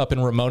that. Up in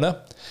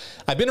Ramona?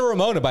 I've been to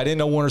Ramona, but I didn't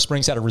know Warner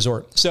Springs had a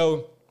resort.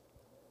 So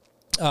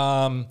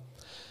I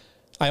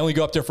only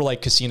go up there for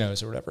like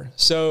casinos or whatever.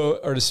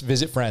 So, or just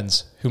visit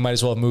friends who might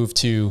as well move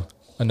to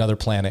another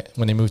planet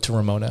when they move to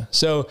Ramona.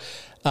 So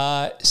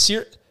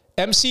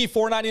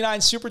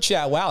MC499 Super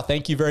Chat. Wow,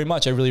 thank you very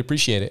much. I really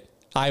appreciate it.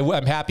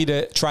 I'm happy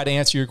to try to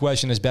answer your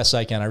question as best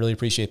I can. I really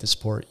appreciate the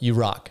support. You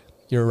rock.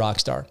 You're a rock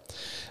star.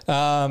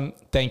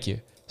 Thank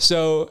you.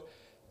 So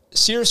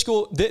SEER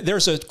school,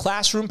 there's a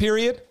classroom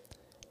period,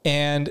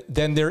 and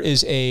then there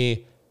is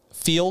a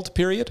field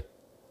period.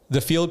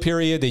 The field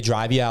period, they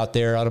drive you out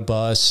there on a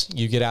bus.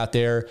 You get out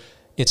there.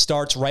 It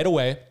starts right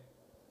away.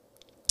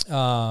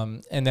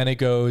 And then it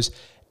goes.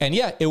 And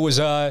yeah, it was,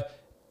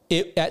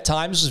 it at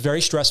times was very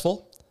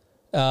stressful.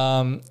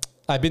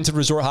 I've been to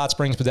Resort Hot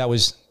Springs, but that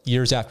was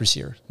years after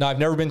SEER. No, I've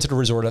never been to the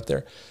resort up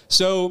there.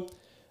 So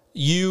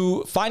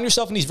you find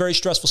yourself in these very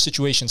stressful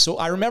situations. So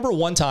I remember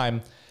one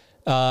time,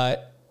 you're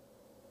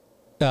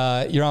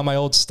on my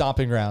old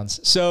stomping grounds.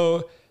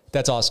 So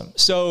that's awesome.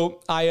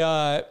 So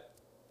I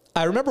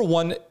remember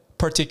one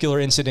particular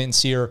incident in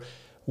SEER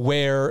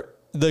where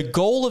the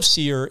goal of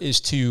SEER is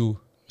to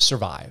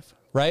survive,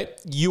 right?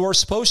 You are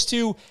supposed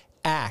to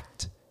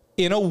act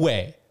in a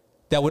way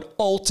that would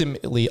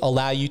ultimately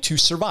allow you to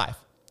survive.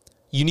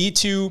 You need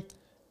to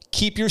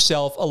keep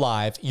yourself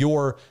alive.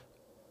 Your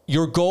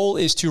goal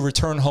is to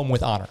return home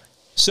with honor.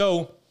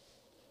 So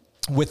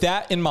with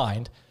that in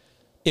mind,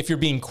 if you're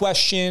being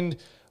questioned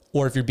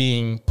or if you're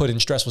being put in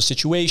stressful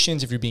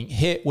situations, if you're being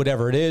hit,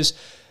 whatever it is,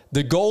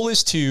 the goal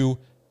is to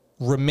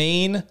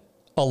remain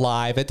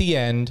alive at the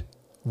end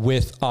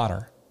with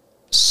honor.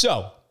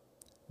 So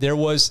there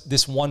was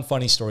this one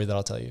funny story that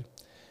I'll tell you.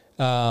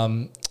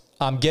 I'm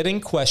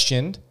getting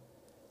questioned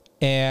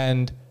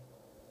and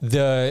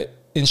the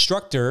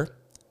instructor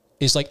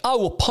is like, I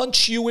will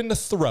punch you in the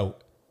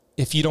throat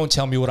if you don't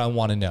tell me what I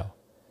want to know.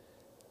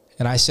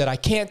 And I said, I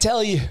can't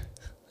tell you.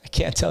 I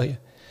can't tell you.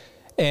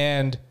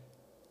 And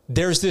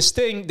there's this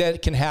thing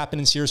that can happen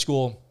in SEER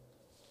school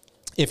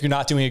if you're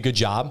not doing a good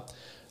job,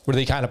 where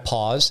they kind of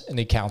pause and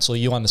they counsel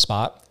you on the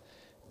spot.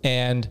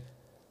 And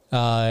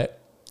when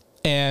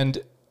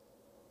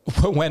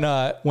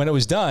it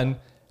was done,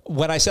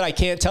 when I said I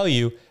can't tell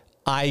you,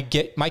 I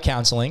get my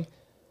counseling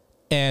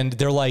and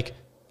they're like,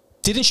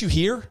 didn't you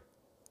hear?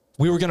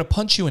 We were going to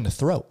punch you in the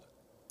throat.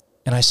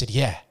 And I said,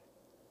 yeah,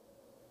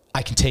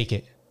 I can take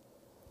it.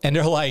 And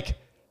they're like,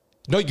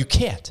 no, you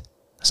can't.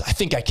 I said, I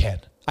think I can.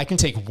 I can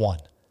take one.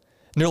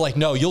 And they're like,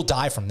 no, you'll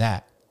die from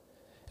that.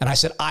 And I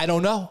said, I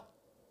don't know.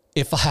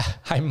 If I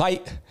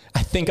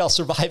think I'll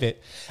survive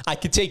it. I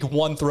could take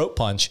one throat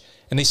punch.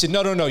 And they said,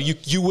 no,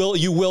 you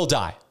will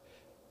die.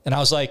 And I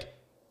was like,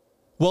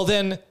 well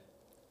then,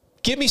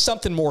 give me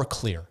something more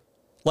clear.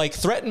 Like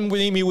threaten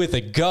me with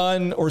a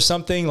gun or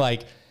something,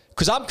 like,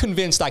 because I'm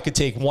convinced I could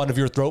take one of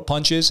your throat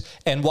punches,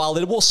 and while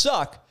it will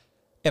suck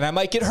and I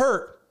might get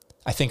hurt,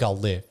 I think I'll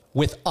live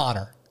with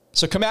honor.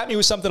 So come at me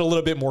with something a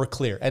little bit more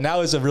clear. And that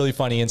was a really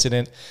funny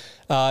incident.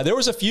 There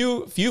was a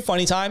few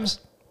funny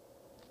times.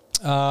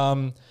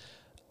 I'd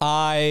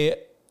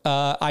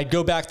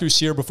go back through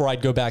SEER before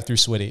I'd go back through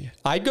SWITY.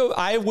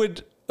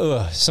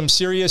 Some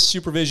serious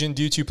supervision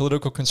due to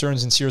political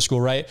concerns in SEER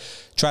school, right?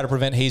 Try to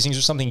prevent hazings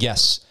or something.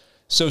 Yes.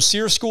 So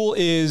SEER school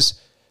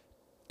is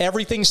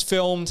everything's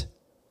filmed.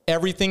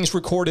 Everything's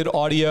recorded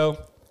audio.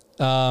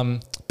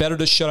 Better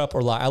to shut up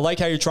or lie. I like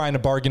how you're trying to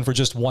bargain for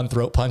just one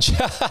throat punch.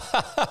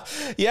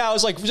 Yeah, I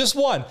was like, just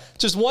one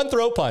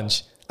throat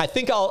punch. I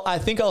think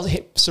I'll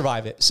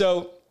survive it.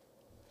 So,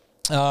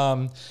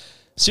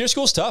 SEER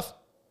school's tough.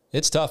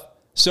 It's tough.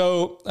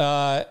 So,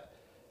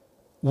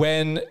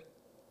 when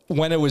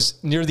it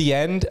was near the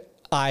end,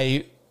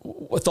 I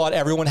thought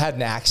everyone had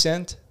an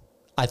accent.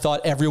 I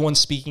thought everyone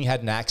speaking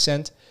had an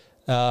accent.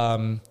 Yeah.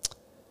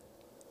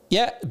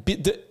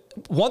 The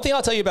one thing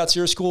I'll tell you about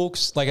SEER school,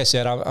 'cause like I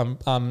said, I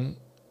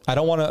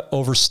don't want to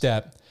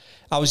overstep.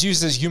 I was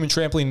used as human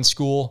trampoline in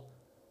school.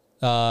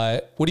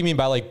 What do you mean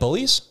by like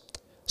bullies?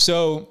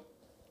 So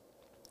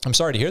I'm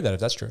sorry to hear that if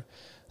that's true.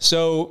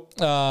 So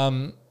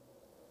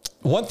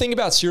one thing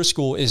about SEER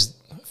school is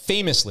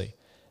famously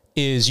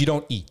is you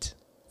don't eat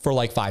for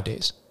like 5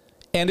 days.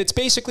 And it's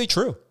basically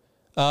true.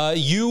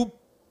 You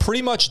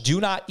pretty much do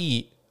not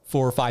eat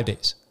for 5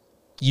 days.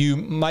 You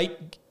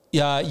might,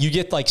 you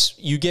get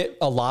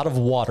a lot of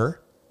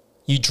water.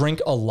 You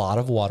drink a lot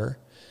of water.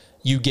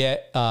 You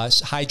get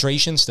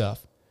hydration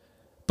stuff.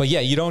 But yeah,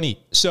 you don't eat.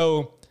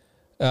 So,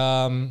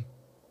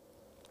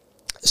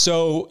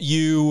 so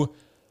you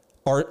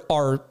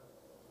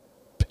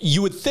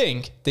you would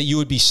think that you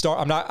would be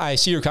I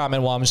see your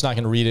comment. Well, I'm just not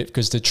going to read it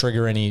because to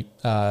trigger any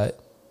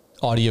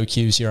audio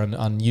cues here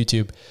on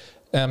YouTube.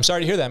 I'm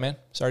sorry to hear that, man.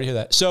 Sorry to hear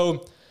that.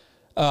 So,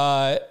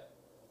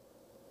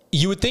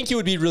 you would think you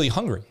would be really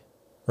hungry,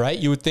 right?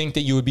 You would think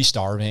that you would be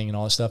starving and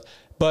all this stuff,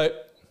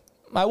 but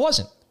I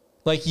wasn't.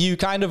 Like you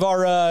kind of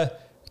are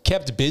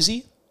kept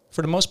busy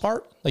for the most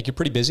part. Like you're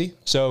pretty busy.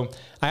 So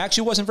I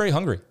actually wasn't very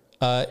hungry,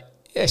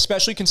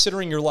 especially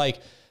considering you're like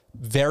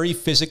very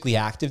physically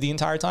active the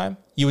entire time.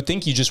 You would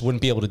think you just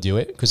wouldn't be able to do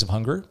it because of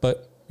hunger,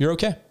 but you're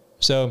okay.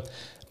 So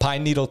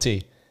pine needle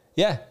tea.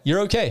 Yeah, you're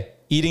okay.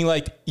 Eating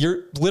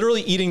you're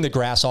literally eating the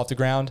grass off the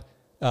ground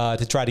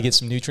to try to get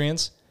some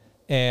nutrients.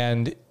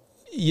 And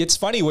it's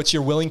funny what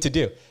you're willing to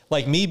do.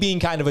 Like me being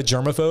kind of a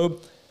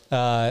germaphobe,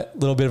 a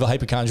little bit of a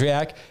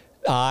hypochondriac,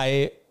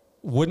 I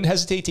wouldn't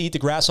hesitate to eat the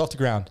grass off the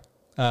ground,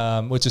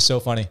 which is so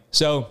funny.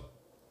 So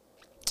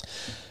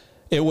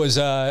it was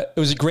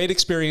a great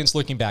experience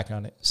looking back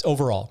on it.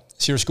 Overall,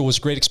 SEER school was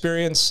a great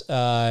experience.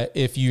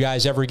 If you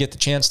guys ever get the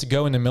chance to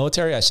go in the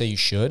military, I say you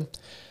should.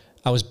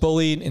 I was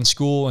bullied in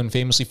school and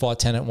famously fought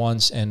 10 at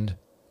once and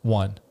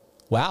won.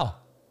 Wow.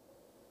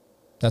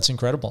 That's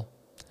incredible.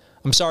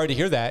 I'm sorry to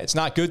hear that. It's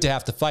not good to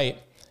have to fight,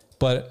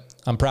 but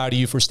I'm proud of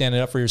you for standing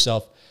up for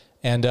yourself.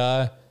 And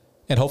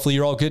hopefully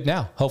you're all good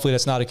now. Hopefully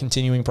that's not a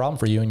continuing problem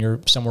for you and you're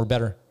somewhere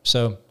better.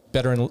 So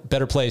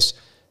better place,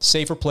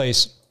 safer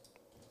place.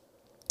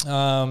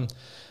 I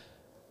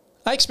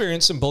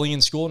experienced some bullying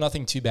in school,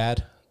 nothing too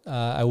bad.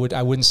 I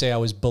wouldn't say I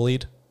was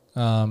bullied.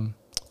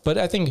 But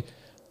I think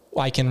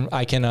I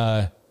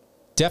can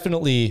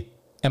definitely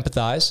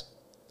empathize.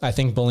 I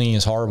think bullying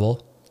is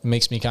horrible. It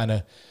makes me kind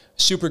of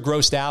super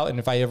grossed out. And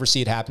if I ever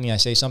see it happening, I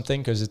say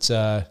something because it's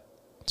a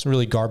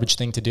really garbage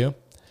thing to do.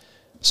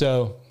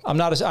 So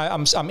I'm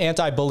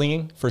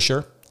anti-bullying for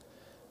sure.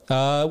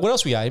 What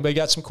else we got? Anybody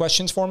got some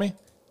questions for me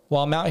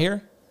while I'm out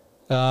here?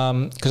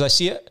 Cause I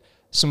see it,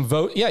 some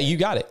vote. Yeah, you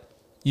got it.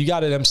 You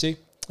got it, MC.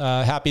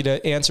 Happy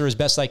to answer as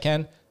best I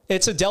can.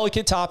 It's a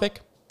delicate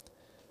topic.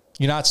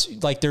 You're not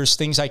like there's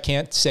things I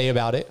can't say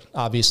about it,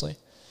 obviously.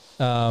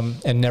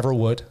 And never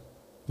would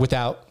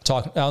without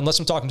talking, unless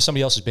I'm talking to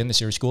somebody else who's been to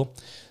SEER school.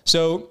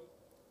 So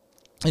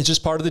it's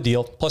just part of the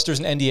deal. Plus there's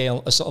an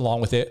NDA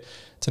along with it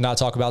to not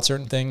talk about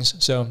certain things.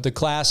 So the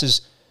class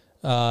is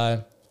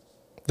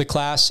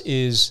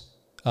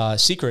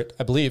secret,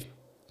 I believe.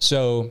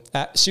 So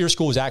SEER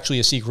school is actually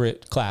a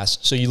secret class.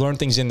 So you learn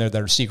things in there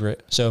that are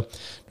secret. So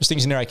there's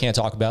things in there I can't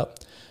talk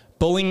about.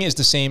 Bullying is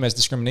the same as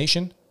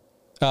discrimination.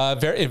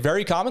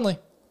 Very commonly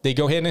they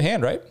go hand in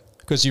hand, right?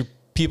 Because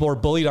people are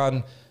bullied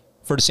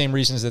for the same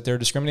reasons that they're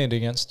discriminated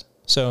against.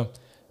 So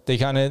they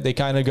kind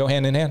of go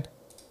hand in hand.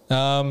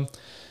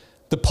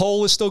 The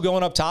poll is still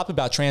going up top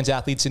about trans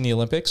athletes in the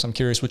Olympics. I'm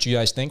curious what you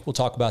guys think. We'll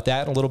talk about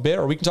that in a little bit,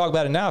 or we can talk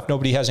about it now if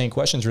nobody has any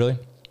questions, really.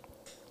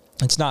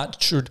 It's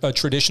not a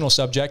traditional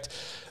subject,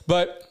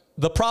 but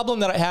the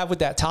problem that I have with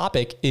that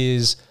topic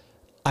is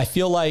I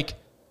feel like,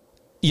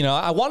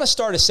 I want to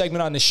start a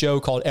segment on the show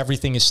called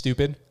Everything is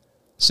Stupid.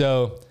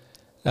 So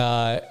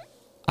I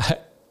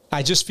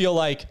just feel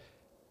like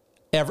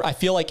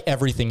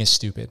everything is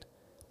stupid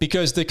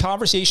because the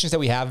conversations that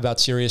we have about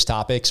serious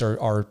topics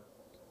are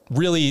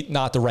really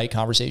not the right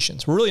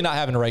conversations. We're really not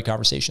having the right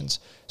conversations.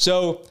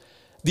 So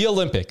the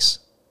Olympics,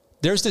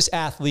 there's this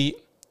athlete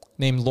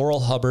named Laurel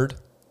Hubbard,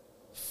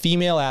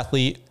 female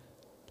athlete,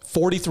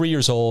 43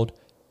 years old,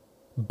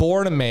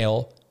 born a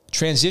male,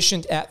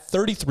 transitioned at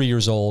 33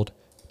 years old,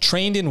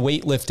 trained in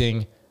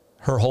weightlifting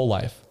her whole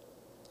life,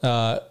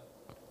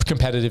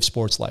 competitive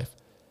sports life.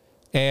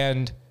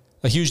 And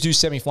a huge dude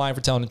sent me flying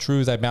for telling the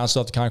truth. I bounced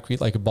off the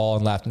concrete like a ball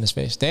and laughed in his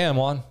face. Damn,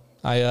 Juan.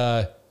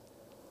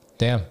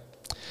 Damn.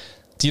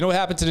 Do you know what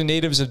happened to the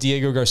natives of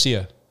Diego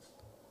Garcia?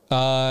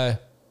 No,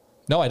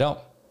 I don't.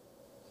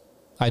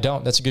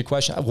 That's a good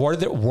question.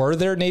 Were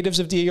there natives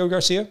of Diego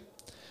Garcia?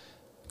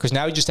 Because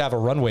now you just have a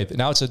runway.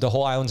 Now the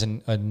whole island's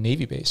a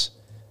Navy base.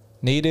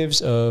 Natives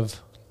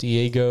of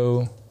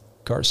Diego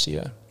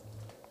Garcia.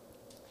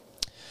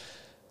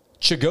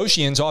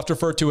 Chagosians, often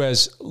referred to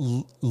as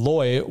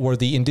Loy, were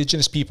the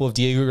indigenous people of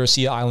Diego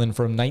Garcia Island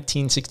from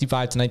 1965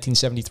 to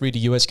 1973. The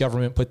U.S.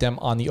 government put them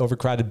on the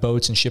overcrowded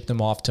boats and shipped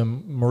them off to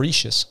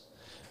Mauritius.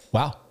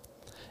 Wow.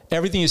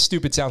 Everything is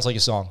stupid sounds like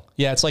a song.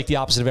 Yeah, it's like the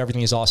opposite of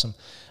everything is awesome.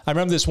 I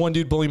remember this one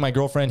dude bullying my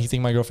girlfriend. He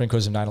think my girlfriend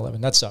because of 9/11.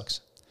 That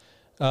sucks.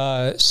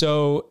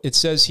 So it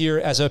says here,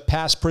 as a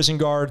past prison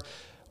guard,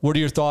 what are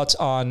your thoughts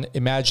on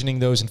imagining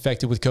those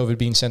infected with COVID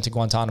being sent to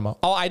Guantanamo?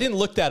 Oh, I didn't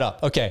look that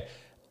up. Okay.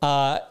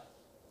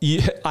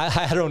 Yeah,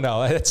 I don't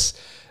know.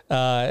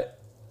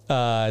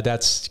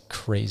 That's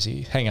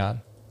crazy. Hang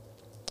on.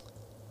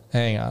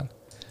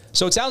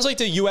 So it sounds like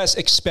the U.S.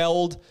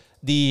 expelled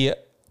the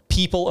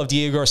people of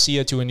Diego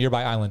Garcia to a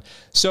nearby island.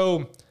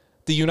 So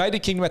the United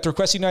Kingdom, at the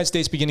request of the United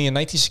States, beginning in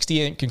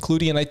 1968 and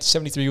concluding in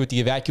 1973 with the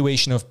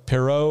evacuation of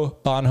Pero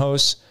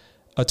Banhos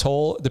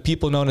Atoll, the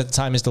people known at the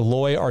time as the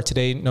Loy are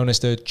today known as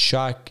the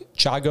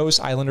Chagos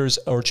Islanders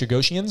or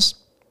Chagosians.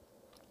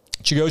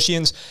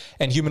 Chagosians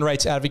and human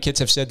rights advocates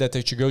have said that the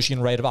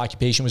Chagosian right of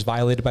occupation was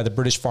violated by the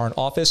British Foreign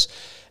Office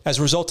as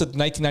a result of the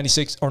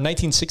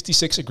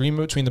 1966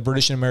 agreement between the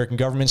British and American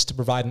governments to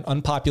provide an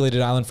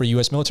unpopulated island for a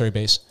U.S. military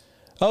base.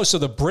 Oh, so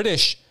the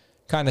British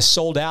kind of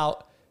sold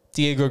out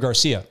Diego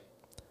Garcia.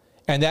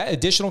 And that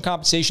additional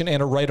compensation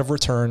and a right of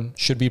return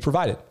should be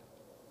provided.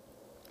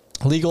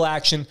 Legal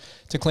action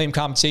to claim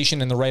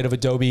compensation and the right of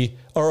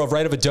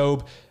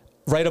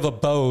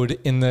abode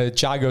in the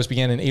Chagos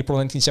began in April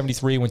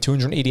 1973 when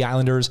 280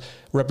 islanders,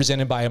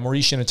 represented by a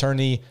Mauritian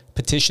attorney,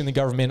 petitioned the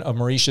government of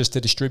Mauritius to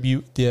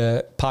distribute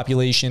the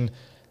population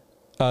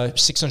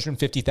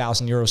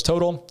 650,000 euros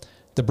total.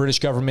 The British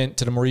government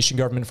to the Mauritian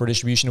government for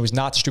distribution. It was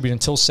not distributed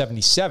until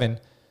 77.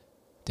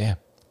 Damn.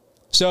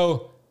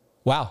 So,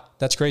 wow,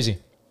 that's crazy.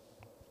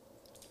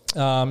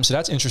 So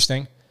that's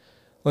interesting.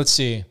 Let's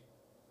see.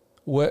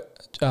 Where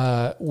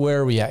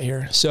are we at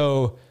here?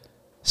 So,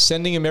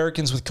 sending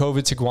Americans with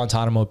COVID to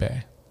Guantanamo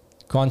Bay.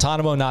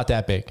 Guantanamo, not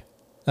that big.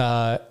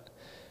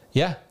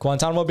 Yeah,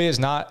 Guantanamo Bay is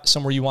not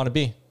somewhere you want to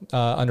be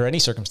under any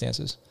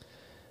circumstances.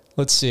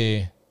 Let's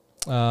see.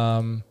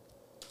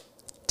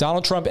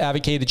 Donald Trump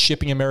advocated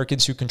shipping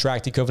Americans who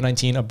contracted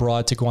COVID-19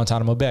 abroad to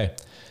Guantanamo Bay.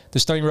 The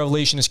stunning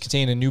revelation is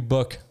contained in a new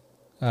book,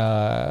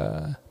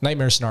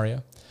 Nightmare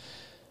Scenario.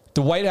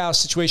 The White House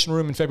Situation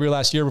Room in February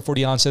last year, before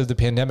the onset of the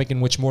pandemic,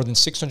 in which more than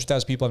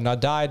 600,000 people have not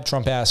died,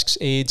 Trump asks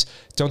aides,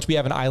 don't we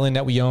have an island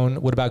that we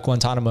own? What about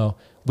Guantanamo?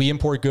 We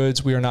import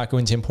goods. We are not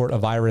going to import a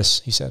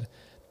virus, he said.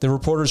 The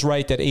reporters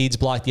write that aides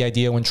blocked the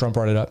idea when Trump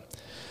brought it up.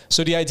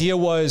 So the idea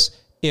was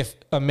if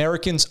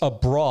Americans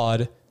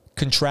abroad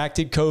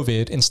contracted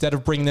COVID, instead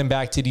of bringing them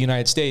back to the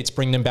United States,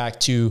 bring them back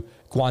to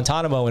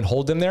Guantanamo and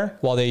hold them there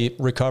while they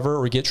recover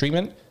or get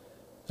treatment.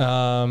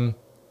 Yeah,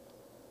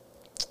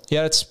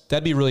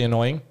 that'd be really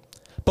annoying.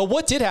 But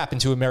what did happen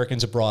to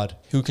Americans abroad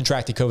who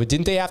contracted COVID?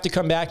 Didn't they have to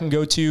come back and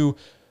go to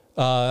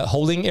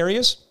holding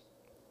areas?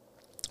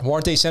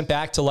 Weren't they sent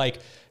back to like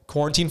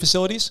quarantine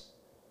facilities?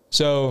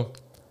 So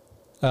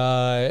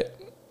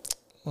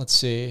let's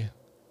see.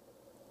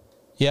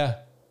 Yeah.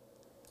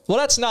 Well,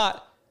 that's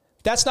not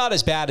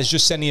as bad as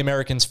just sending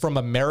Americans from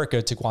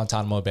America to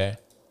Guantanamo Bay.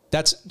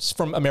 That's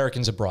from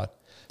Americans abroad.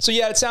 So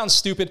yeah, it sounds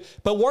stupid,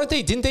 but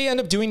didn't they end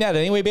up doing that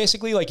anyway,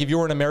 basically? Like if you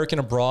were an American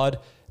abroad,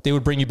 they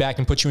would bring you back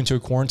and put you into a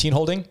quarantine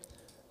holding.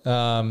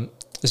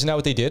 Isn't that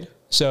what they did?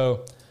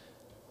 So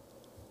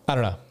I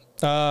don't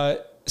know.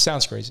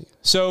 Sounds crazy.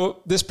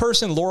 So this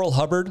person, Laurel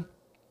Hubbard,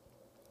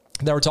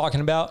 that we're talking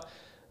about,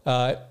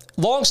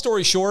 long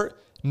story short,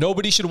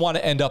 nobody should want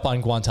to end up on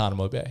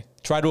Guantanamo Bay.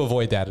 Try to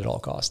avoid that at all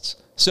costs.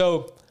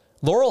 So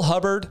Laurel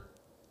Hubbard,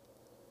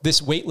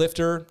 this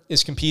weightlifter,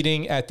 is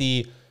competing at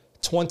the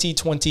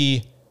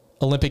 2020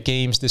 Olympic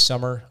Games this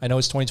summer. I know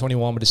it's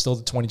 2021, but it's still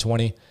the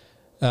 2020.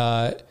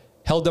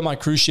 Held them on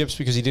cruise ships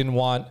because he didn't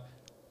want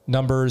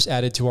numbers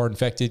added to our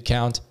infected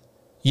count.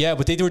 Yeah,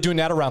 but they were doing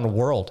that around the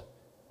world.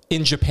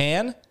 In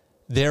Japan,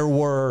 there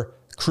were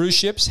cruise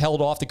ships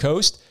held off the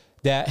coast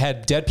that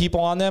had dead people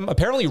on them.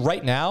 Apparently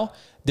right now,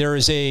 there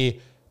is a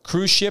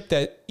cruise ship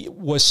that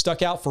was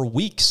stuck out for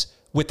weeks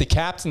with the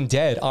captain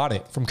dead on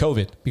it from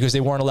COVID because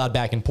they weren't allowed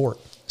back in port.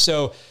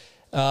 So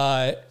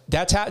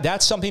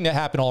that's something that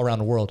happened all around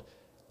the world.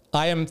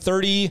 I am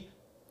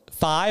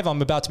 35.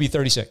 I'm about to be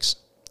 36.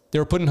 They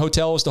were put in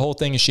hotels. The whole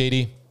thing is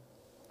shady.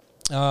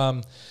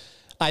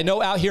 I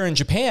know out here in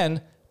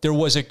Japan, there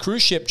was a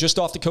cruise ship just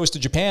off the coast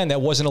of Japan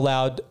that wasn't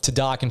allowed to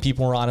dock and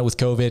people were on it with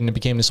COVID and it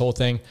became this whole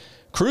thing.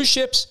 Cruise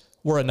ships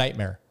were a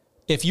nightmare.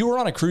 If you were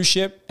on a cruise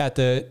ship at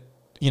the,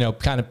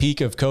 kind of peak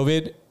of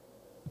COVID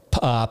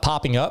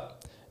popping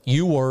up,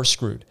 you were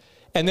screwed.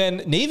 And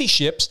then Navy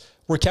ships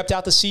were kept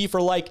out to sea for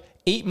like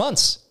 8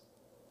 months,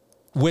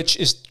 which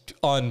is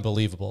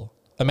unbelievable.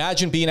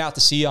 Imagine being out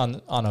to sea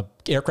on an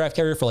aircraft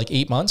carrier for like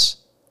 8 months.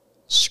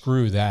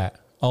 Screw that.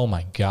 Oh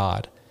my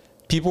God.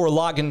 People were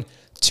logging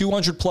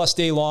 200 plus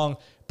day long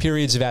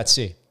periods of at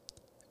sea.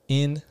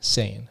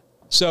 Insane.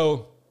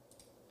 So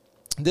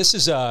this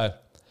is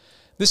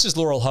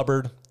Laurel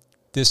Hubbard.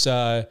 This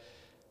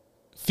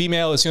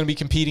female is going to be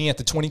competing at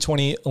the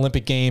 2020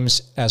 Olympic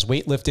Games as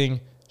weightlifting.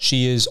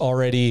 She is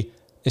already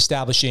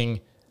establishing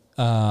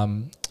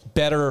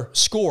better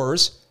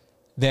scores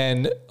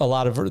than a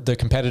lot of the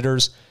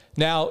competitors.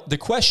 Now, the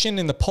question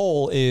in the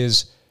poll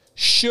is,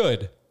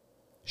 should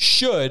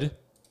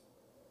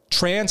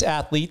trans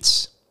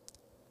athletes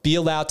be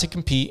allowed to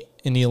compete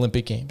in the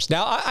Olympic Games?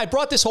 Now, I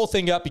brought this whole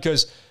thing up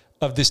because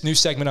of this new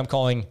segment I'm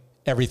calling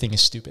Everything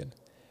is Stupid.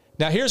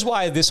 Now, here's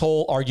why this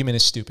whole argument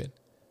is stupid,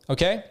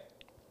 okay?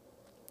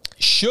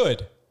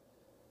 Should.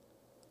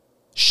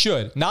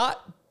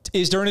 Not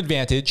is there an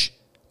advantage,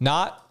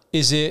 not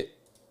is it,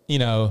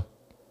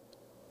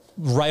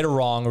 right or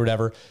wrong or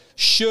whatever.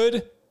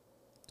 Should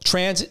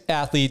trans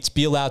athletes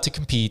be allowed to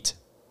compete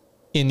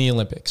in the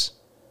Olympics?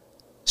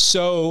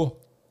 So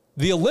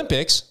the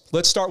Olympics,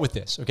 let's start with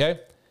this, okay?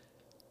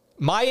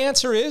 My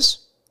answer is,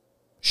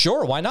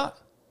 sure, why not?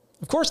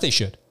 Of course they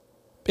should,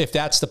 if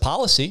that's the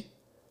policy.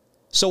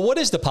 So what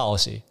is the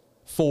policy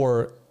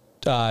for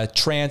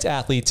trans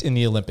athletes in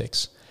the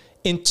Olympics?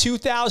 In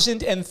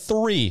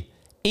 2003,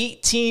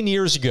 18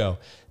 years ago,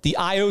 the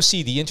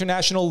IOC, the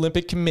International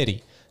Olympic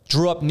Committee,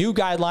 drew up new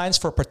guidelines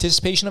for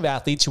participation of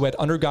athletes who had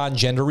undergone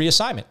gender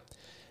reassignment.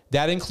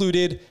 That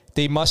included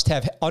they must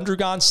have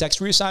undergone sex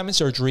reassignment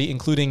surgery,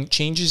 including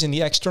changes in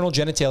the external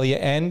genitalia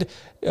and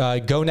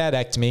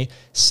gonadectomy.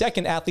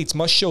 Second, athletes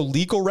must show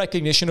legal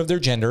recognition of their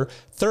gender.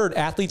 Third,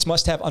 athletes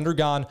must have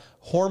undergone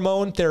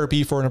hormone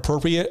therapy for an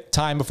appropriate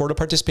time before the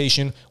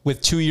participation,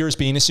 with 2 years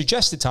being a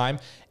suggested time,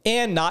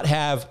 and not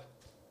have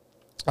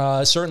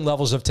certain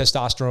levels of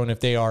testosterone if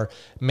they are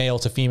male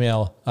to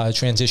female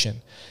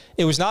transition.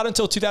 It was not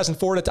until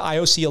 2004 that the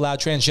IOC allowed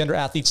transgender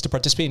athletes to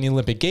participate in the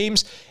Olympic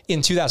Games.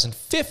 In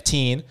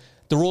 2015,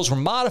 the rules were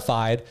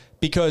modified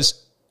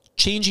because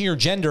changing your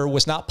gender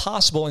was not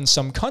possible in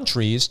some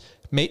countries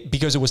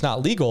because it was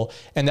not legal,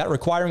 and that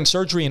requiring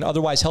surgery in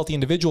otherwise healthy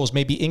individuals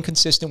may be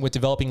inconsistent with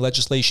developing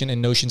legislation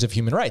and notions of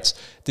human rights.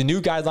 The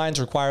new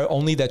guidelines require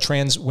only that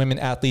trans women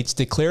athletes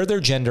declare their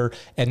gender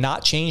and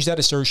not change that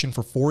assertion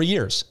for 4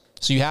 years.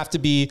 So you have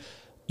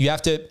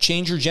to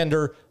change your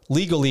gender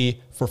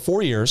legally for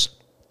 4 years,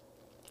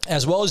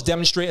 as well as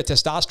demonstrate a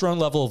testosterone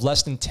level of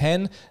less than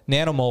 10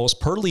 nanomoles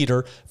per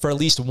liter for at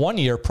least 1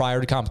 year prior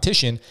to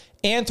competition.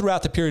 And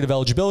throughout the period of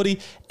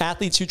eligibility,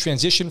 athletes who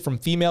transitioned from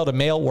female to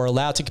male were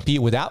allowed to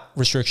compete without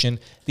restriction.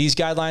 These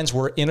guidelines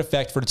were in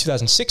effect for the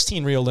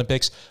 2016 Rio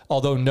Olympics,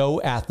 although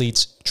no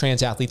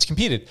trans athletes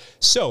competed.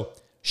 So,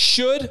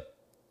 should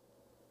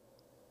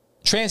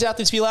trans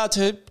athletes be allowed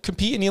to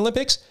compete in the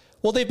Olympics?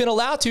 Well, they've been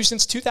allowed to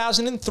since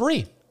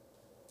 2003.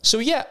 So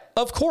yeah,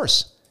 of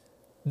course.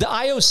 The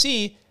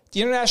IOC,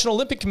 the International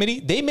Olympic Committee,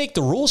 they make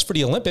the rules for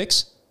the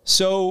Olympics.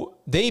 So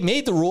they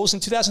made the rules in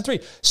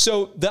 2003.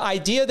 So the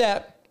idea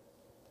that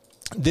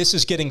this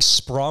is getting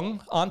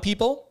sprung on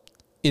people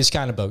is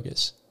kind of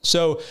bogus.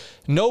 So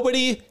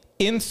nobody,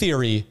 in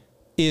theory,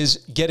 is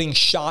getting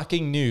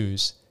shocking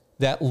news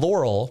that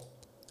Laurel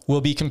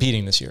will be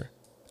competing this year.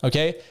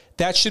 Okay?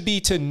 That should be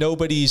to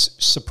nobody's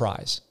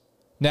surprise.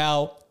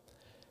 Now,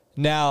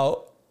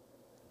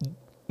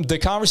 the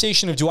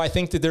conversation of, do I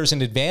think that there's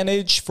an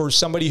advantage for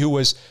somebody who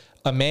was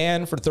a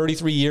man for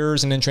 33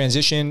 years and then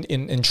transitioned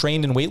and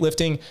trained in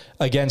weightlifting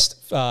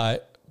against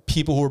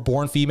people who were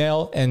born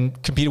female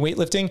and compete in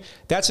weightlifting?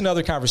 That's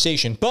another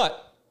conversation.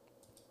 But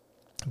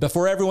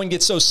before everyone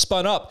gets so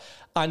spun up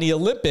on the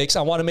Olympics,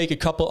 I want to make a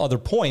couple other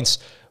points,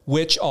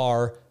 which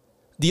are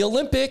the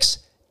Olympics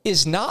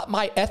is not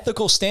my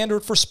ethical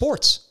standard for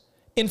sports.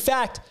 In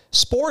fact,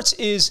 sports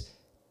is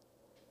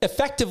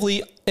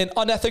effectively an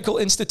unethical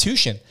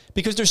institution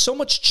because there's so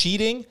much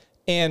cheating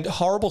and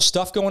horrible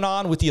stuff going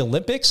on with the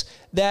Olympics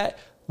that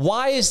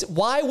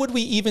why would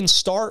we even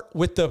start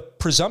with the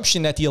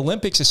presumption that the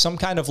Olympics is some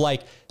kind of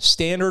like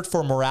standard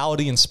for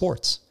morality in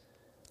sports?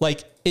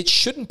 Like, it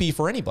shouldn't be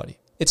for anybody.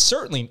 It's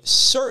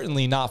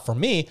certainly not for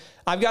me.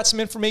 I've got some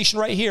information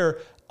right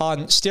here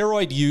on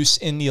steroid use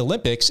in the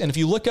Olympics. And if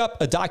you look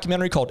up a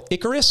documentary called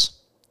Icarus,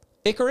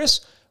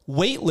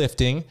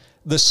 weightlifting,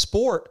 the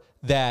sport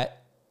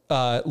that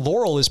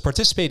Laurel is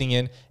participating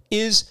in,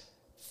 is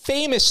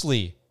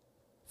famously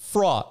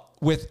fraught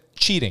with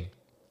cheating.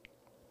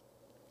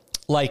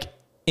 Like,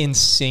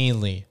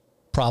 insanely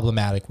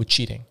problematic with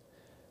cheating.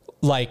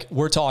 Like,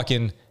 we're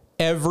talking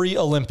every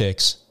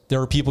Olympics, there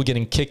are people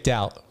getting kicked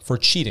out for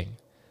cheating.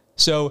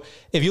 So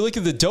if you look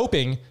at the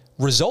doping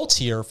results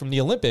here from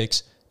the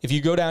Olympics, if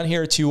you go down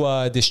here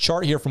to this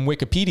chart here from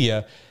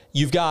Wikipedia,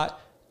 you've got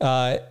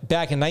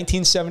back in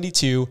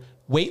 1972,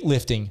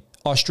 weightlifting,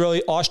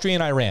 Austria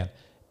and Iran.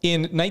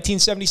 In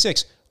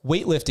 1976,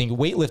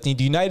 weightlifting,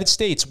 the United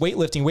States,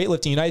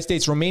 weightlifting, United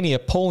States, Romania,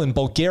 Poland,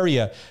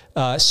 Bulgaria,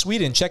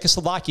 Sweden,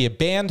 Czechoslovakia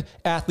banned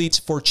athletes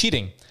for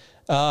cheating.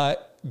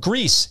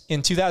 Greece in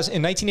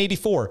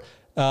 1984,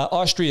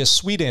 Austria,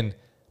 Sweden,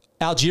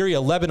 Algeria,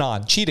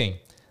 Lebanon, cheating.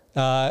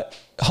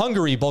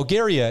 Hungary,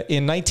 Bulgaria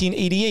in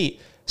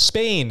 1988,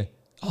 Spain,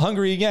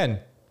 Hungary again.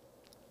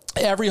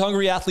 Every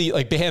Hungary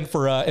athlete banned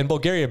for, in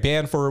Bulgaria,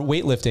 banned for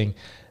weightlifting.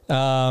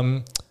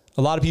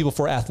 A lot of people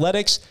for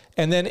athletics.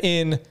 And then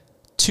in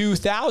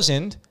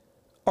 2000,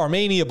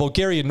 Armenia,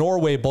 Bulgaria,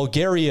 Norway,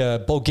 Bulgaria,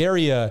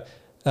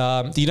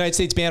 the United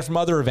States banned from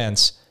other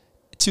events,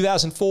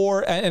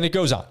 2004, and it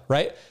goes on,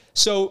 right?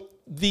 So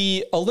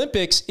the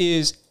Olympics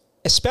is,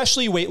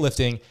 especially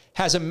weightlifting,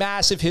 has a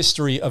massive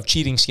history of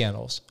cheating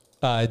scandals,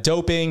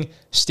 doping,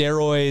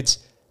 steroids,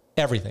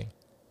 everything.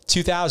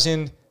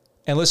 2000,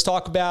 and let's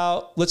talk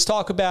about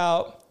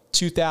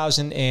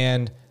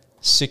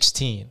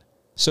 2016.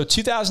 So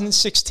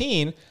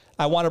 2016,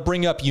 I want to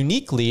bring up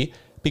uniquely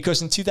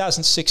because in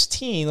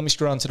 2016, let me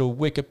scroll down to the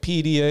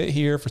Wikipedia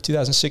here for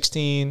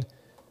 2016.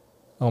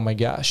 Oh my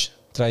gosh,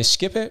 did I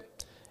skip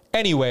it?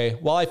 Anyway,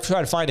 while I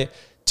try to find it,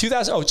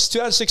 it's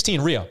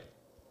 2016 Rio.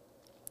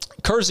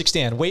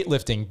 Kyrgyzstan,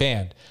 weightlifting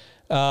banned.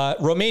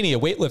 Romania,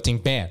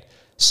 weightlifting banned.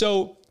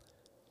 So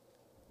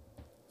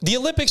the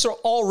Olympics are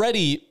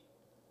already,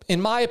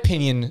 in my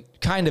opinion,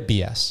 kind of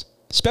BS,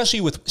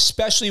 especially with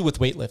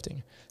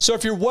weightlifting. So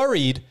if you're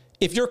worried,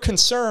 if your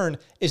concern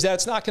is that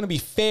it's not going to be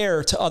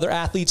fair to other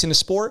athletes in the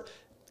sport,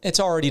 it's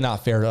already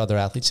not fair to other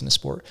athletes in the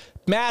sport.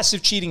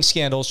 Massive cheating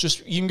scandals.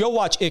 Just, you can go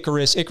watch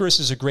Icarus. Icarus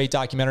is a great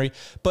documentary.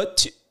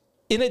 But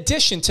in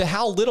addition to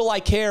how little I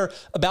care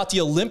about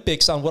the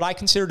Olympics on what I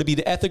consider to be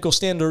the ethical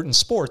standard in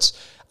sports,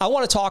 I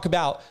want to talk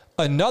about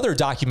another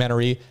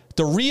documentary.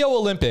 The Rio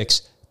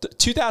Olympics,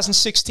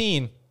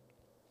 2016,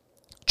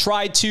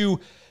 tried to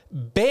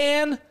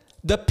ban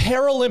the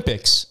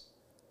Paralympics.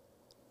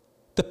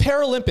 The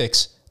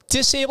Paralympics,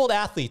 disabled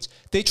athletes,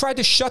 they tried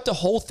to shut the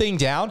whole thing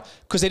down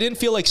because they didn't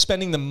feel like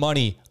spending the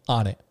money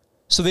on it.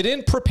 So they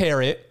didn't prepare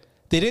it.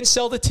 They didn't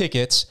sell the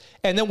tickets.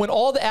 And then when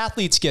all the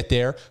athletes get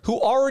there, who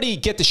already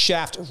get the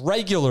shaft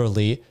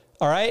regularly,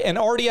 all right, and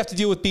already have to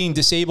deal with being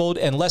disabled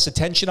and less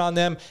attention on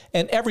them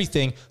and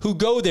everything, who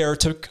go there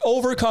to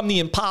overcome the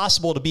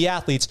impossible to be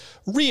athletes,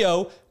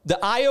 Rio, the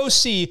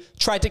IOC,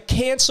 tried to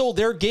cancel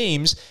their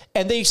games,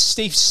 and they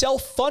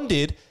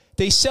self-funded,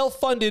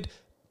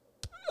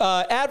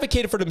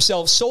 advocated for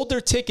themselves, sold their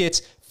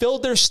tickets,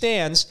 filled their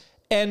stands,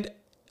 and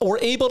were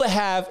able to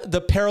have the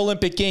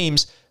Paralympic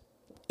Games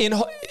in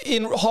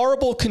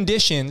horrible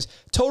conditions,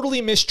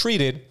 totally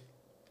mistreated.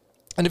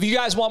 And if you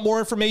guys want more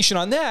information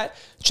on that,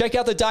 check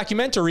out the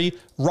documentary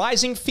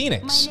Rising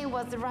Phoenix. My name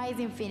was the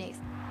Rising Phoenix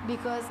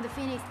because the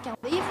Phoenix can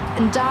live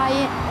and die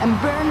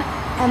and burn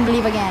and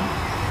live again.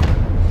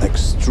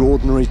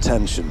 Extraordinary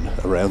tension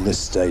around this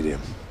stadium.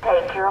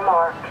 Take your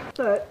mark.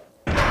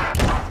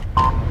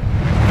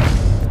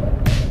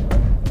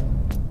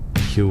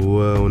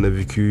 On a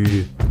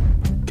vécu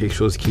quelque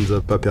chose qui nous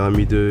a pas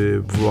permis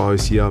de pouvoir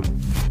réussir.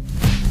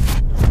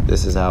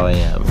 This is how I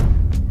am.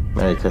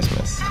 Merry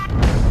Christmas.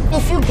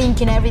 If you're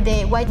thinking every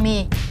day, why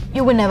me?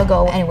 You will never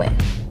go anywhere.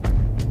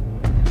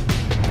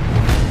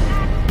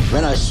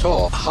 When I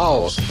saw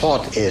how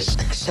sport is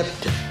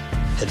accepted,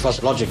 it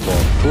was logical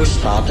to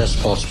start a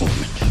sports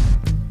movement.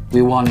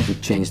 We wanted to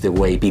change the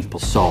way people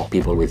saw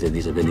people with a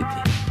disability.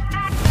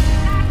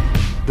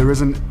 There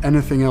isn't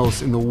anything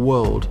else in the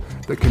world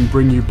that can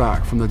bring you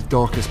back from the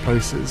darkest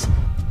places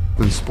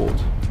than sport.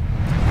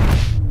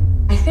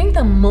 I think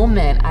the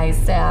moment I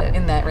sat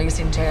in that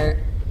racing chair,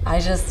 I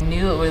just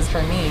knew it was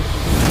for me.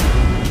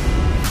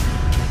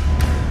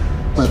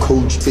 My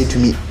coach said to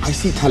me, I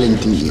see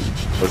talent in you.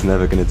 I was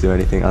never going to do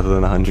anything other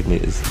than 100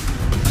 meters.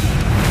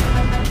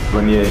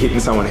 When you're hitting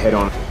someone head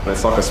on,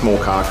 it's like a small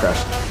car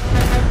crash.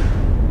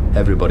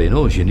 Everybody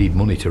knows you need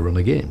money to run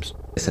the games.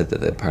 They said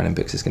that the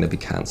Paralympics is going to be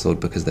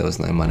cancelled because there was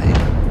no money.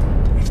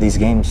 If these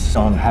games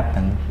don't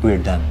happen, we're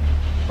done.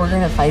 We're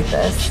going to fight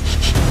this.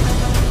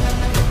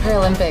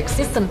 Paralympics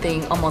is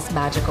something almost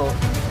magical.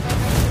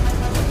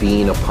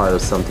 Being a part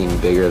of something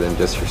bigger than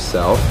just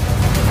yourself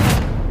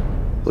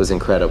was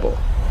incredible.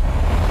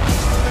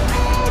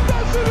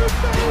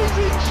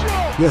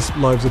 Yes,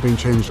 lives are being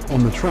changed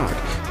on the track,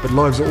 but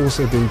lives are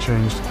also being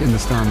changed in the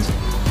stands.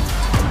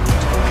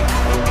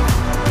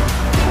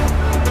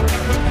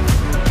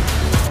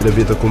 La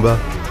vie est un combat.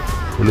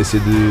 On essaie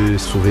de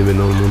sauver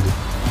maintenant le monde.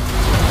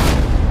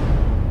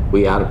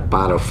 We are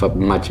part of a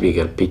much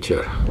bigger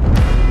picture.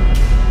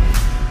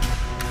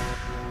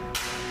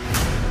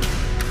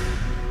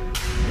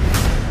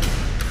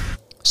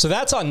 So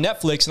that's on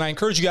Netflix, and I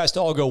encourage you guys to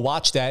all go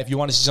watch that if you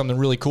want to see something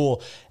really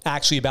cool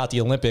actually about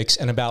the Olympics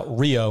and about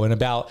Rio and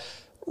about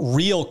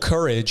real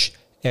courage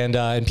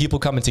and people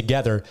coming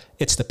together.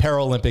 It's the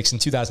Paralympics in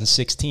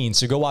 2016.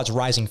 So go watch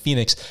Rising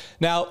Phoenix.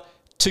 Now,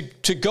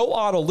 to go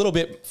on a little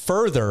bit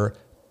further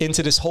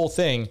into this whole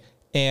thing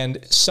and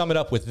sum it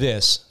up with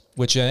this,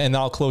 which, and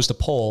I'll close the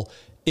poll,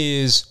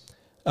 is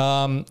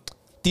the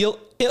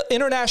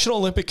International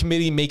Olympic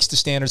Committee makes the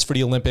standards for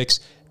the Olympics.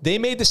 They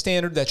made the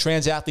standard that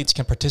trans athletes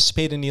can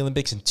participate in the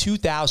Olympics in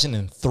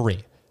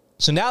 2003.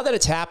 So now that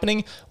it's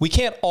happening, we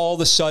can't all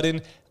of a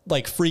sudden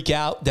like freak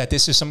out that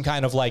this is some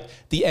kind of like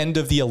the end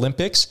of the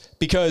Olympics,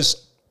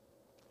 because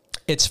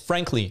it's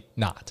frankly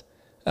not.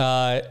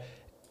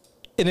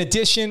 In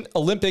addition,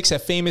 Olympics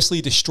have famously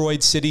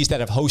destroyed cities that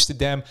have hosted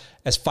them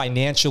as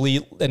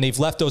financially, and they've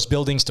left those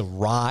buildings to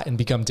rot and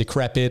become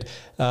decrepit.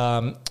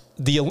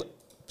 The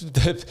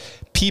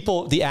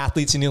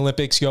athletes in the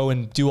Olympics go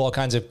and do all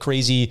kinds of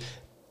crazy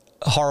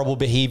horrible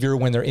behavior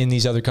when they're in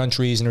these other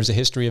countries, and there's a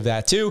history of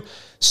that too.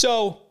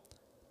 So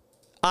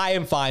I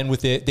am fine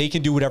with it. They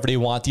can do whatever they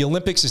want. The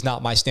Olympics is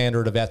not my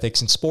standard of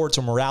ethics in sports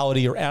or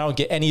morality, or I don't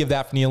get any of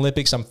that from the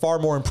Olympics. I'm far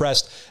more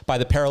impressed by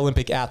the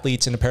Paralympic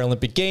athletes in the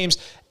Paralympic Games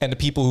and the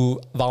people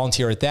who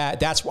volunteer at that.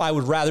 That's why I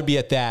would rather be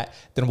at that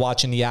than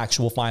watching the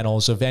actual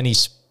finals of any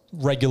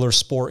regular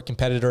sport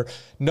competitor,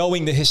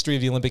 knowing the history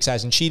of the Olympics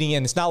as in cheating.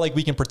 And it's not like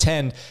we can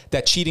pretend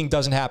that cheating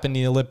doesn't happen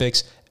in the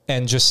Olympics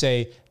and just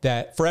say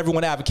that for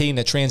everyone advocating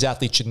that trans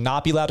athletes should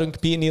not be allowed to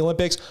compete in the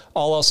Olympics.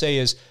 All I'll say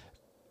is,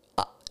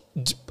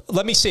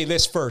 let me say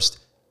this first.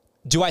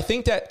 Do I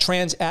think that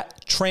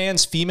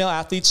trans female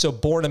athletes, so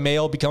born a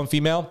male, become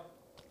female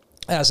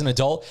as an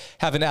adult,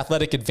 have an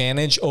athletic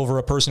advantage over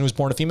a person who's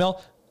born a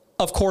female?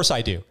 Of course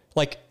I do.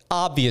 Like,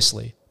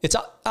 obviously. It's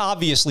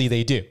obviously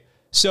they do.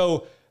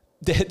 So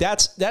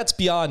that's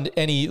beyond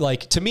any,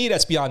 like, to me,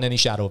 that's beyond any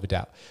shadow of a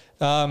doubt.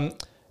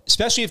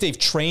 Especially if they've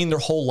trained their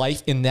whole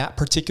life in that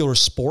particular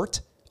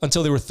sport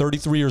until they were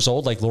 33 years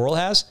old, like Laurel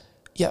has.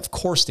 Yeah, of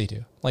course they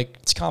do. Like,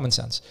 it's common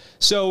sense.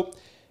 So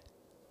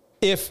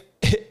if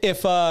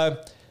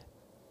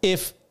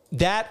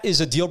that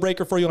is a deal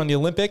breaker for you on the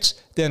Olympics,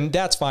 then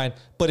that's fine.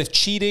 But if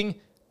cheating,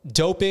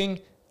 doping,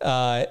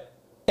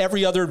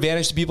 every other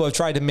advantage that people have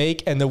tried to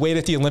make, and the way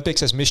that the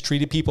Olympics has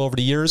mistreated people over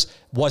the years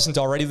wasn't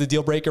already the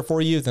deal breaker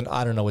for you, then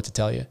I don't know what to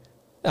tell you.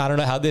 I don't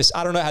know how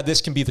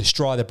this can be the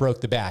straw that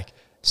broke the back,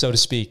 so to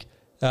speak.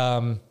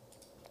 And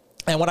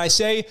when I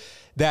say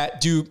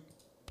that, do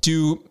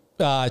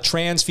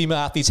trans female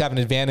athletes have an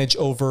advantage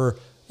over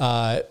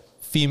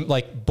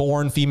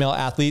born female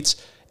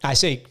athletes? I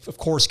say, of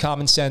course,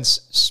 common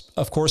sense.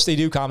 Of course they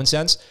do, common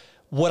sense.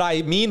 What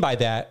I mean by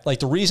that, like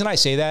the reason I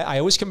say that, I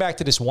always come back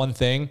to this one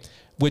thing,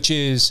 which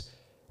is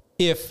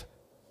if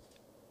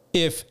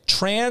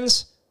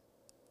trans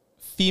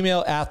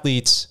female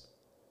athletes,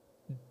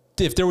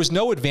 if there was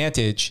no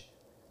advantage,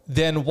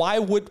 then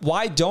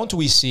why don't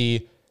we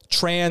see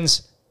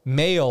trans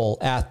male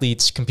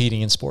athletes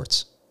competing in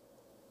sports?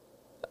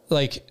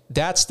 Like,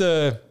 that's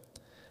the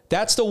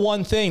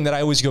one thing that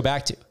I always go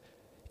back to.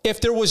 If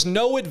there was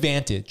no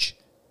advantage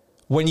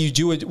when you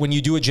do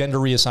a gender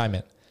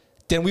reassignment,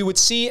 then we would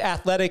see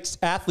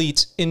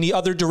athletes in the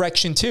other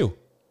direction too,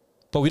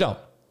 but we don't.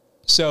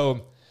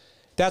 So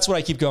that's what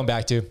I keep going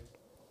back to.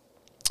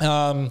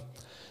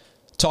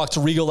 Talked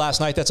to Regal last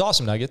night. That's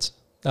awesome, Nuggets.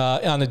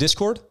 On the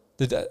Discord,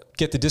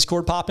 get the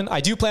Discord popping.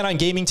 I do plan on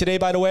gaming today,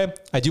 by the way.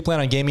 I do plan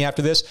on gaming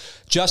after this.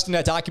 Justin,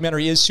 that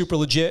documentary is super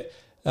legit.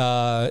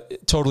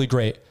 Totally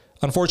great.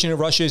 Unfortunately,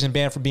 Russia isn't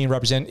banned from being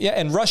represented. Yeah,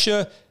 and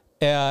Russia,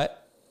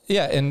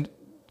 and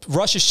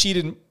Russia's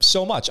cheated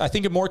so much. I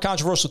think a more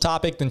controversial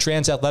topic than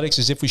trans athletics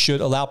is if we should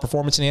allow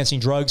performance-enhancing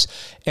drugs,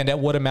 and at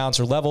what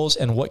amounts or levels,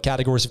 and what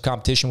categories of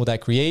competition will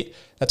that create?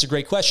 That's a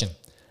great question.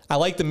 I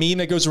like the meme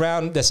that goes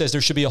around that says there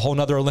should be a whole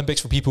nother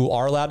Olympics for people who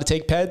are allowed to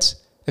take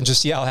PEDs and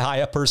just see how high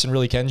a person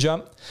really can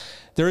jump.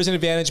 There is an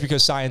advantage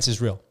because science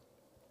is real.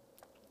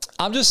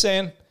 I'm just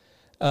saying,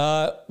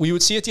 we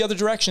would see it the other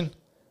direction.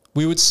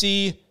 We would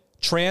see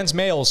trans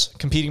males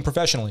competing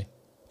professionally.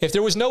 If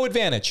there was no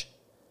advantage,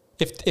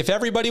 if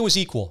everybody was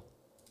equal,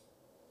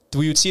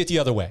 we would see it the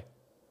other way.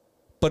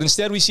 But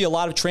instead, we see a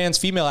lot of trans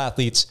female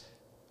athletes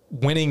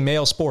winning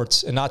male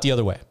sports and not the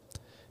other way.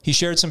 He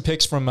shared some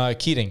pics from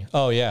Keating.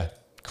 Oh, yeah.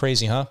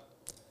 Crazy, huh?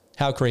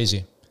 How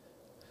crazy.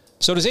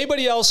 So does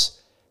anybody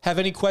else have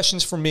any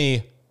questions for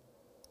me?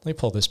 Let me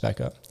pull this back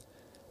up.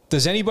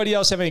 Does anybody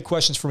else have any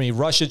questions for me?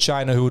 Russia,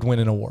 China, who would win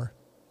in a war?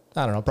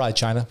 I don't know. Probably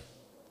China.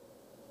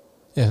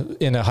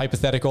 In a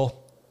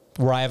hypothetical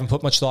where I haven't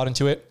put much thought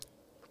into it.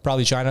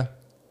 Probably China.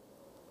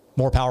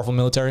 More powerful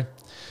military.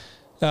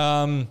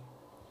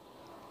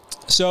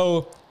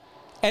 So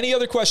any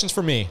other questions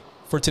for me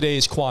for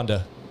today's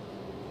QandA?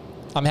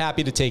 I'm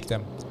happy to take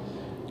them.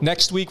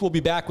 Next week, we'll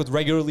be back with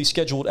regularly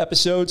scheduled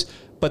episodes.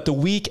 But the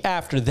week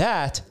after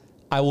that,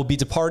 I will be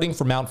departing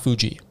for Mount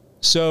Fuji.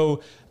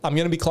 So I'm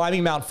going to be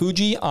climbing Mount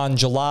Fuji on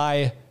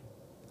July,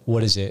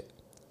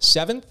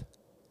 7th?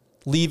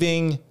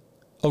 Leaving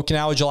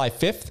Okinawa July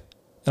 5th.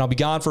 And I'll be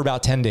gone for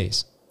about 10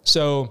 days.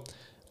 So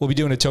we'll be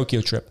doing a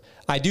Tokyo trip.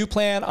 I do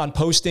plan on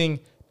posting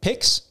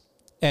pics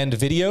and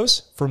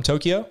videos from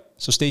Tokyo.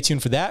 So stay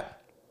tuned for that.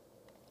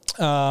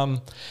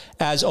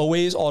 As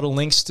always, all the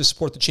links to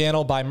support the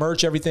channel, buy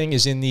merch, everything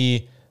is in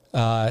the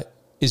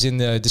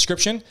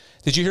description.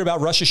 Did you hear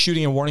about Russia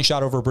shooting a warning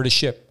shot over a British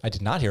ship? I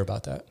did not hear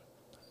about that.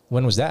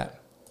 When was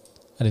that?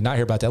 I did not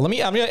hear about that. I'm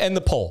going to end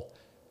the poll.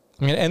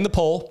 I'm going to end the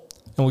poll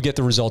and we'll get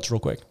the results real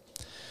quick.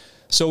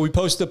 So we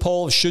posted the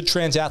poll, should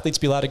trans athletes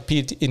be allowed to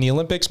compete in the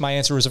Olympics? My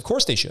answer is, of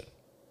course they should.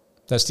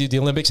 That's the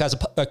Olympics has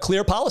a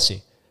clear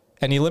policy,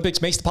 and the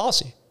Olympics makes the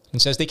policy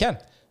and says they can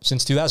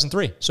since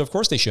 2003. So of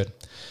course they should.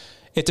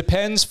 It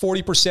depends.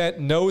 40%,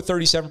 no,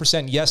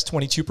 37%, yes,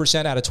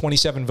 22% out of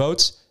 27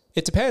 votes.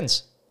 It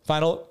depends.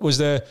 Final was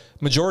the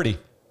majority.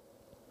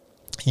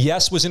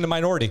 Yes was in the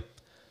minority.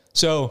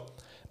 So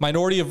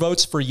minority of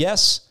votes for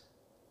yes,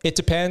 it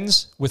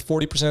depends, with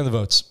 40% of the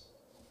votes.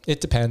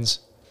 It depends.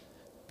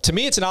 To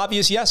me, it's an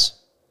obvious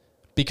yes,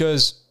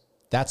 because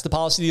That's the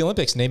policy of the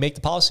Olympics, and they make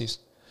the policies.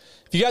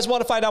 If you guys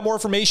want to find out more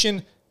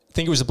information, I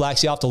think it was the Black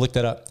Sea. I'll have to look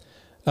that up.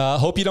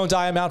 Hope you don't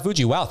die on Mount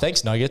Fuji. Wow,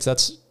 thanks, Nuggets.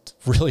 That's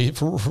really,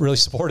 really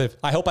supportive.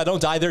 I hope I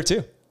don't die there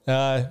too.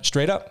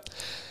 Straight up.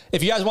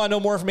 If you guys want to know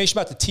more information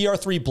about the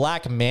TR-3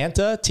 Black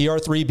Manta,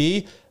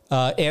 TR-3B,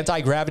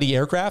 anti-gravity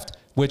aircraft,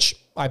 which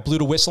I blew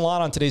the whistle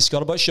on today's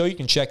Scuttlebutt show, you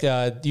can check,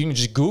 you can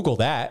just Google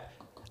that.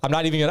 I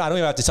don't even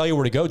have to tell you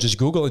where to go. Just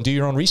Google and do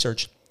your own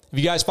research. If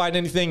you guys find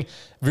anything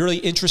really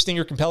interesting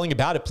or compelling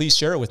about it, please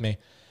share it with me.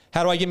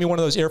 How do I get me one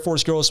of those Air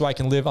Force girls so I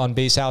can live on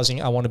base housing?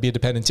 I want to be a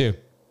dependent too.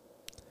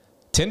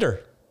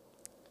 Tinder.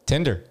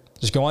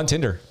 Just go on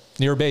Tinder.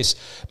 Near base.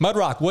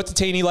 Mudrock, what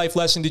detainee life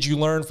lesson did you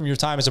learn from your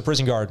time as a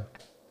prison guard?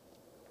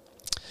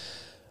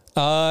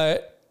 A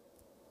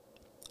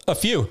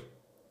few.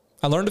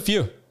 I learned a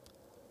few.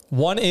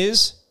 One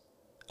is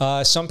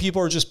some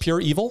people are just pure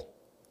evil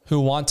who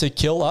want to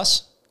kill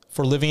us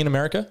for living in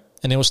America,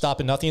 and they will stop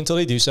at nothing until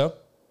they do so.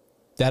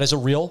 That is a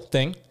real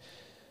thing.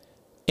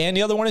 And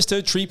the other one is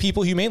to treat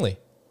people humanely,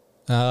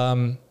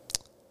 even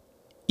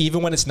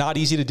when it's not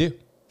easy to do,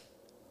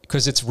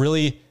 because it's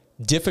really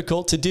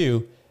difficult to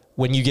do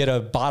when you get a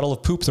bottle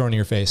of poop thrown in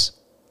your face,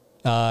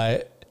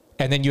 and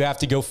then you have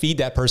to go feed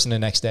that person the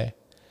next day.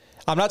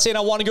 I'm not saying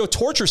I want to go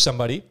torture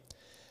somebody,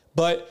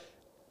 but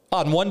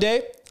on one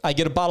day, I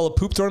get a bottle of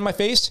poop thrown in my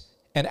face,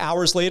 and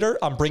hours later,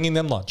 I'm bringing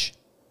them lunch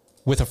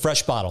with a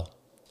fresh bottle,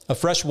 a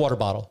fresh water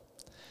bottle.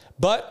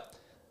 But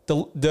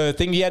the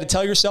thing you had to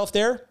tell yourself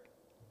there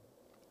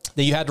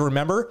that you had to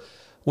remember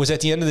was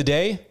at the end of the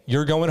day,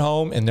 you're going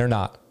home and they're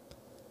not.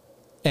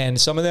 And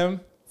some of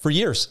them for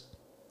years,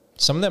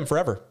 some of them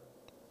forever.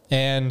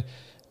 And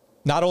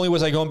not only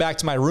was I going back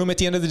to my room at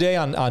the end of the day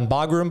on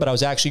Bagram, but I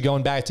was actually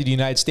going back to the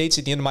United States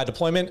at the end of my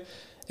deployment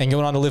and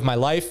going on to live my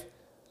life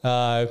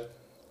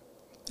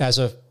as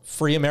a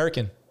free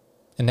American.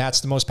 And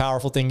that's the most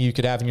powerful thing you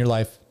could have in your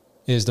life,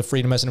 is the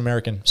freedom as an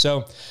American.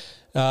 So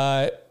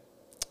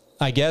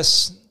I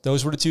guess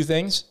those were the two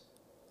things.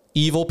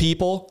 Evil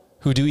people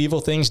who do evil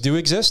things do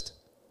exist,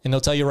 and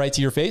they'll tell you right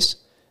to your face.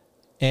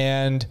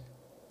 And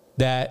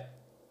that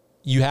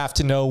you have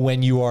to know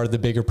when you are the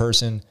bigger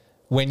person,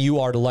 when you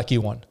are the lucky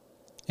one,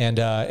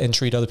 and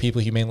treat other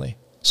people humanely.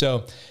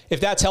 So if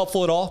that's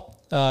helpful at all,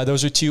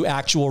 those are two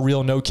actual,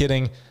 real, no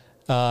kidding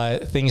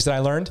things that I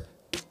learned,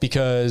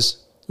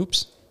 because,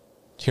 oops,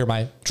 hear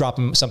my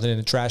dropping something in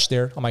the trash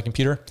there on my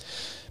computer.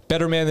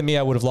 Better man than me,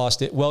 I would have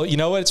lost it. Well, you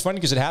know what? It's funny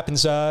because it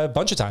happens a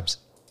bunch of times.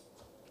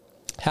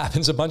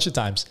 Happens a bunch of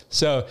times.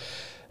 So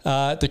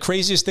the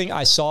craziest thing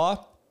I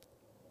saw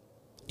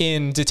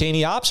in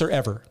detainee ops, or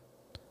ever?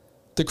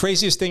 The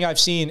craziest thing I've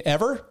seen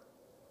ever?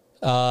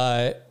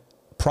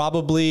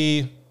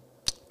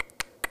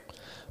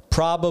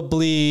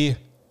 Probably,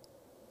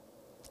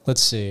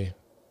 let's see,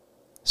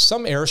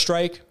 some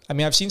airstrike. I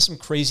mean, I've seen some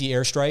crazy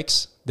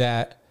airstrikes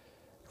that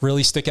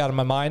really stick out in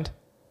my mind.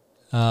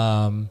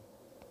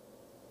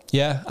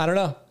 Yeah, I don't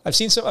know. I've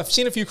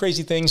seen a few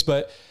crazy things,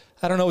 but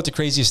I don't know what the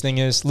craziest thing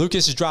is.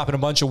 Lucas is dropping a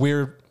bunch of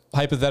weird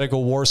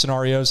hypothetical war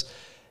scenarios.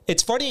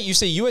 It's funny you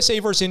say USA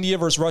versus India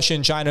versus Russia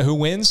and China, who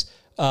wins?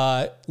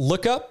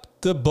 Look up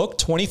the book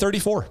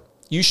 2034.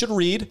 You should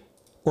read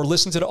or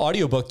listen to the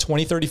audiobook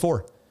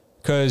 2034,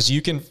 because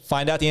you can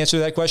find out the answer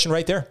to that question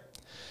right there.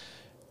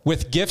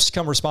 With gifts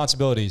come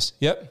responsibilities.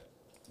 Yep.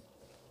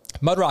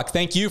 Mudrock,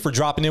 thank you for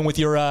dropping in with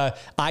your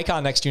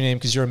icon next to your name,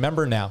 because you're a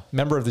member now,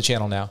 member of the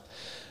channel now.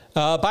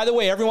 By the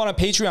way, everyone on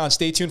Patreon,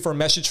 stay tuned for a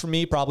message from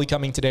me, probably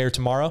coming today or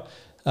tomorrow.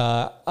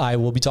 I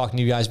will be talking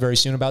to you guys very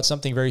soon about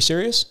something very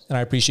serious, and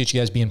I appreciate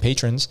you guys being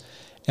patrons.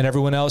 And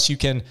everyone else, you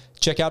can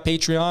check out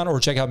Patreon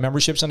or check out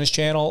memberships on this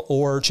channel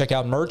or check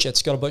out merch at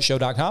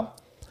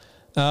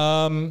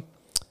scuttlebuttshow.com.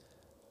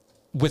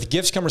 With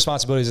gifts come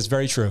responsibilities. It's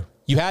very true.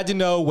 You had to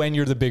know when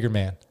you're the bigger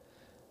man.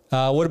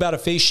 What about a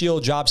face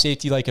shield, job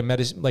safety, like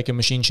a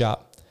machine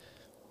shop?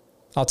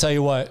 I'll tell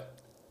you what.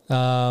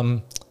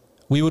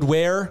 We would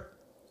wear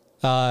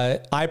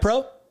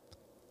iPro,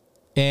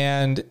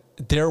 and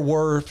there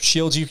were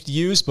shields you could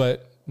use,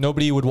 but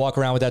nobody would walk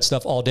around with that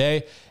stuff all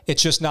day.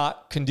 It's just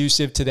not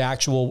conducive to the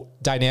actual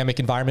dynamic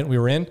environment we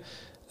were in.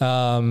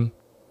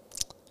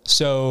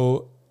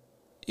 So,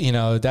 you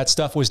know, that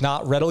stuff was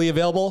not readily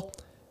available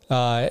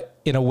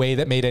in a way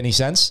that made any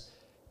sense.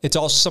 It's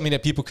also something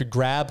that people could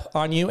grab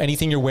on you.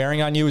 Anything you're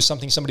wearing on you is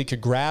something somebody could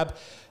grab.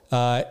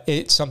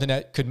 It's something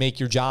that could make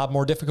your job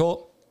more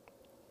difficult.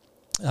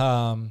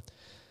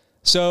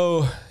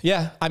 So,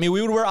 yeah, I mean,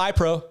 we would wear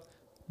iPro,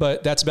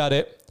 but that's about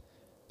it.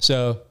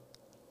 So,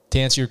 to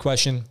answer your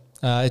question,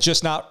 it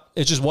just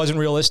wasn't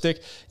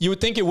realistic. You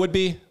would think it would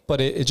be, but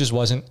it just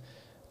wasn't.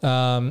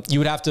 You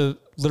would have to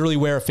literally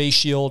wear a face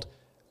shield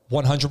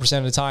 100%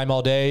 of the time,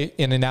 all day,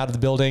 in and out of the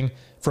building,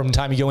 from the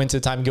time you go in to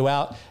the time you go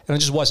out. And it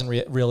just wasn't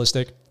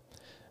realistic.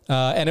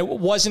 And it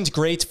wasn't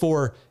great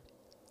for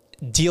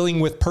dealing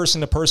with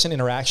person-to-person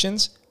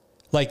interactions,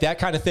 like that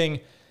kind of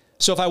thing.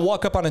 So if I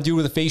walk up on a dude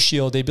with a face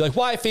shield, they'd be like,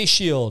 why a face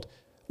shield?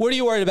 What are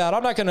you worried about?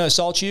 I'm not going to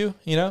assault you.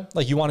 You know,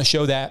 like, you want to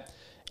show that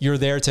you're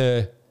there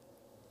to,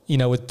 you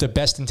know, with the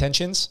best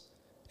intentions.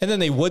 And then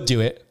they would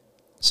do it.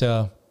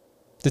 So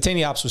the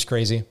Tiny Ops was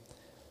crazy.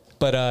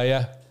 But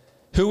yeah,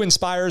 who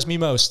inspires me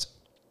most?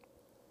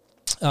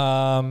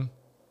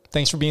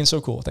 Thanks for being so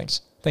cool.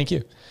 Thanks. Thank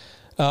you.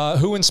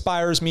 Who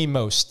inspires me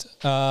most?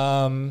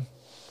 That's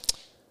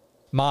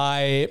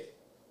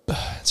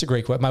a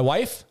great question. My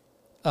wife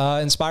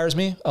inspires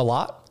me a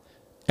lot.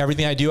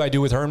 Everything I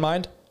do with her in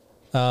mind.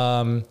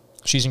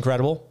 She's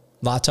incredible.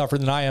 A lot tougher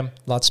than I am.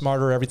 A lot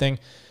smarter, everything.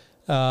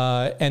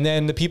 And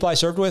then the people I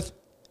served with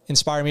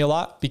inspire me a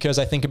lot because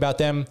I think about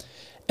them.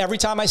 Every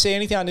time I say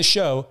anything on this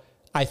show,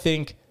 I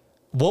think,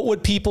 what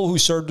would people who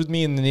served with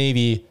me in the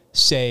Navy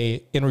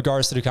say in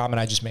regards to the comment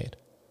I just made,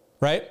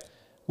 right?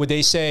 Would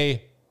they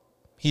say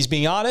he's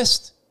being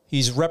honest,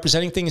 he's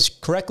representing things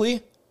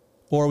correctly,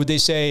 or would they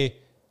say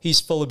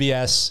he's full of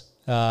BS,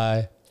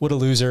 what a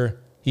loser,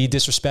 he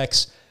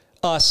disrespects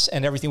us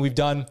and everything we've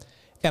done?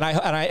 And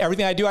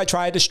everything I do, I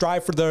try to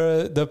strive for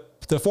the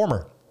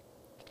former,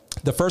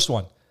 the first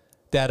one,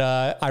 that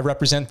I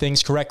represent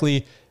things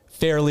correctly,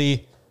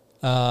 fairly,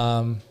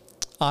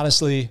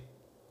 honestly,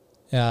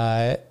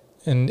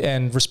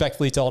 and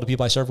respectfully to all the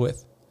people I serve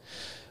with.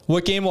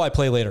 What game will I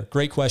play later?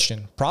 Great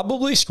question.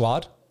 Probably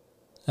Squad.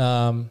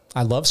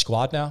 I love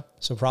Squad now,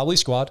 so probably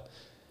Squad.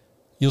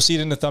 You'll see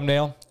it in the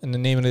thumbnail and the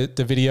name of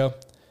the video.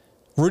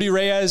 Rudy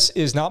Reyes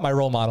is not my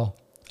role model.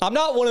 I'm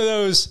not one of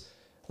those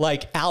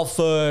like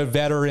alpha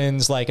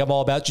veterans, like I'm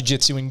all about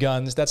jiu-jitsu and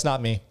guns. That's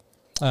not me.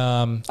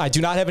 I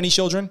do not have any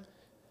children.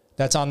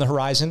 That's on the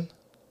horizon.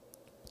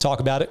 Talk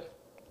about it.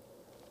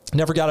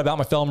 Never got about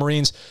my fellow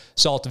Marines.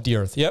 Salt of the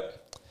earth.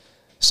 Yep.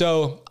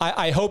 So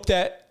I hope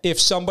that if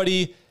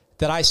somebody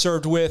that I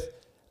served with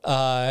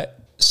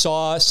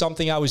saw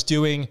something I was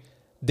doing,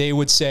 they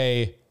would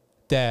say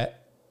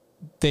that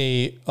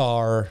they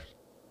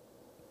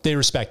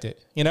respect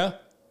it. You know,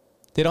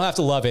 they don't have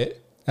to love it.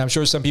 I'm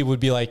sure some people would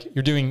be like,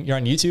 you're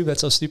on YouTube?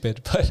 That's so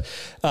stupid. But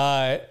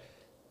I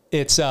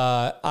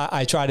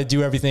try to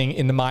do everything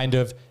in the mind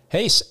of,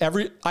 hey,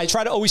 I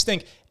try to always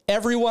think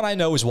everyone I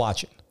know is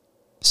watching.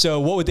 So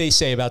what would they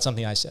say about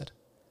something I said?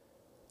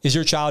 Is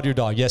your child your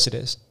dog? Yes, it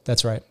is.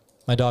 That's right.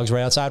 My dog's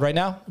right outside right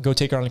now. Go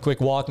take her on a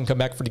quick walk and come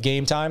back for the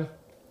game time.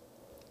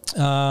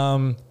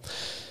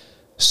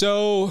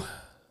 So,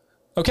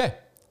 okay.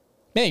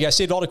 Man, you guys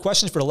saved all the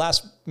questions for the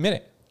last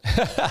minute.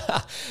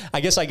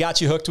 I guess I got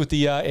you hooked with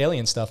the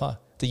alien stuff, huh?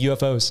 The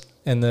UFOs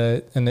and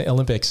the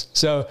Olympics.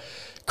 So,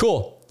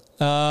 cool.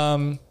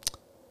 I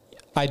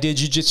did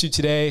jiu-jitsu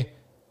today.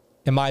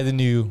 Am I the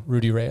new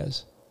Rudy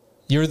Reyes?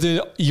 You're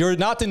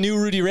not the new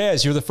Rudy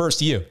Reyes. You're the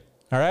first you.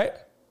 All right?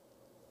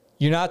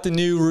 You're not the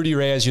new Rudy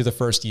Reyes. You're the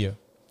first you.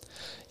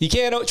 You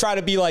can't try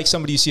to be like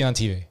somebody you see on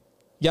TV.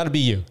 You got to be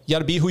you. You got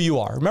to be who you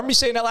are. Remember me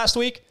saying that last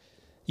week?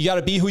 You got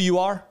to be who you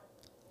are.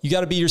 You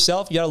got to be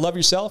yourself. You got to love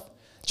yourself.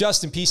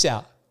 Justin, peace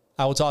out.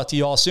 I will talk to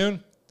you all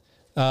soon.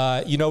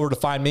 You know where to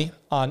find me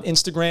on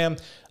Instagram,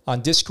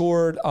 on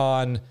Discord,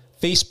 on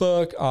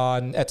Facebook,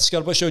 at the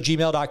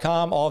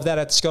scuttlebutt.show@gmail.com. All of that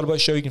at the Scuttlebutt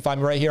Show. You can find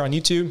me right here on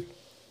YouTube.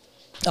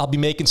 I'll be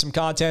making some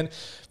content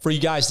for you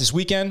guys this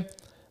weekend.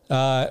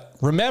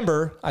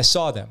 Remember, I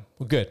saw them.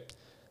 Well, good.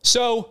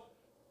 So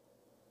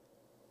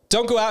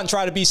don't go out and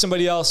try to be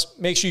somebody else.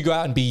 Make sure you go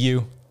out and be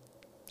you.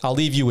 I'll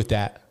leave you with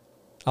that.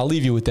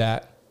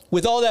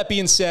 With all that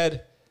being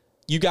said,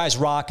 you guys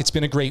rock. It's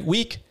been a great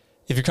week.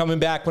 If you're coming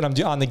back when I'm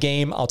on the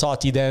game, I'll talk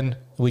to you then.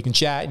 We can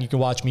chat and you can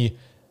watch me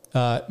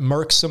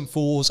murk some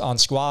fools on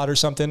Squad or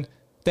something.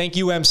 Thank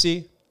you,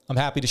 MC. I'm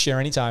happy to share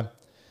anytime.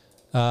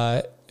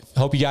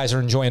 Hope you guys are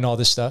enjoying all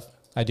this stuff.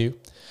 I do.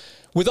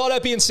 With all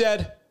that being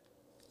said,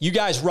 you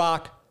guys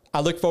rock. I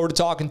look forward to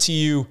talking to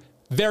you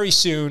very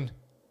soon.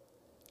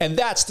 And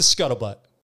that's the Scuttlebutt.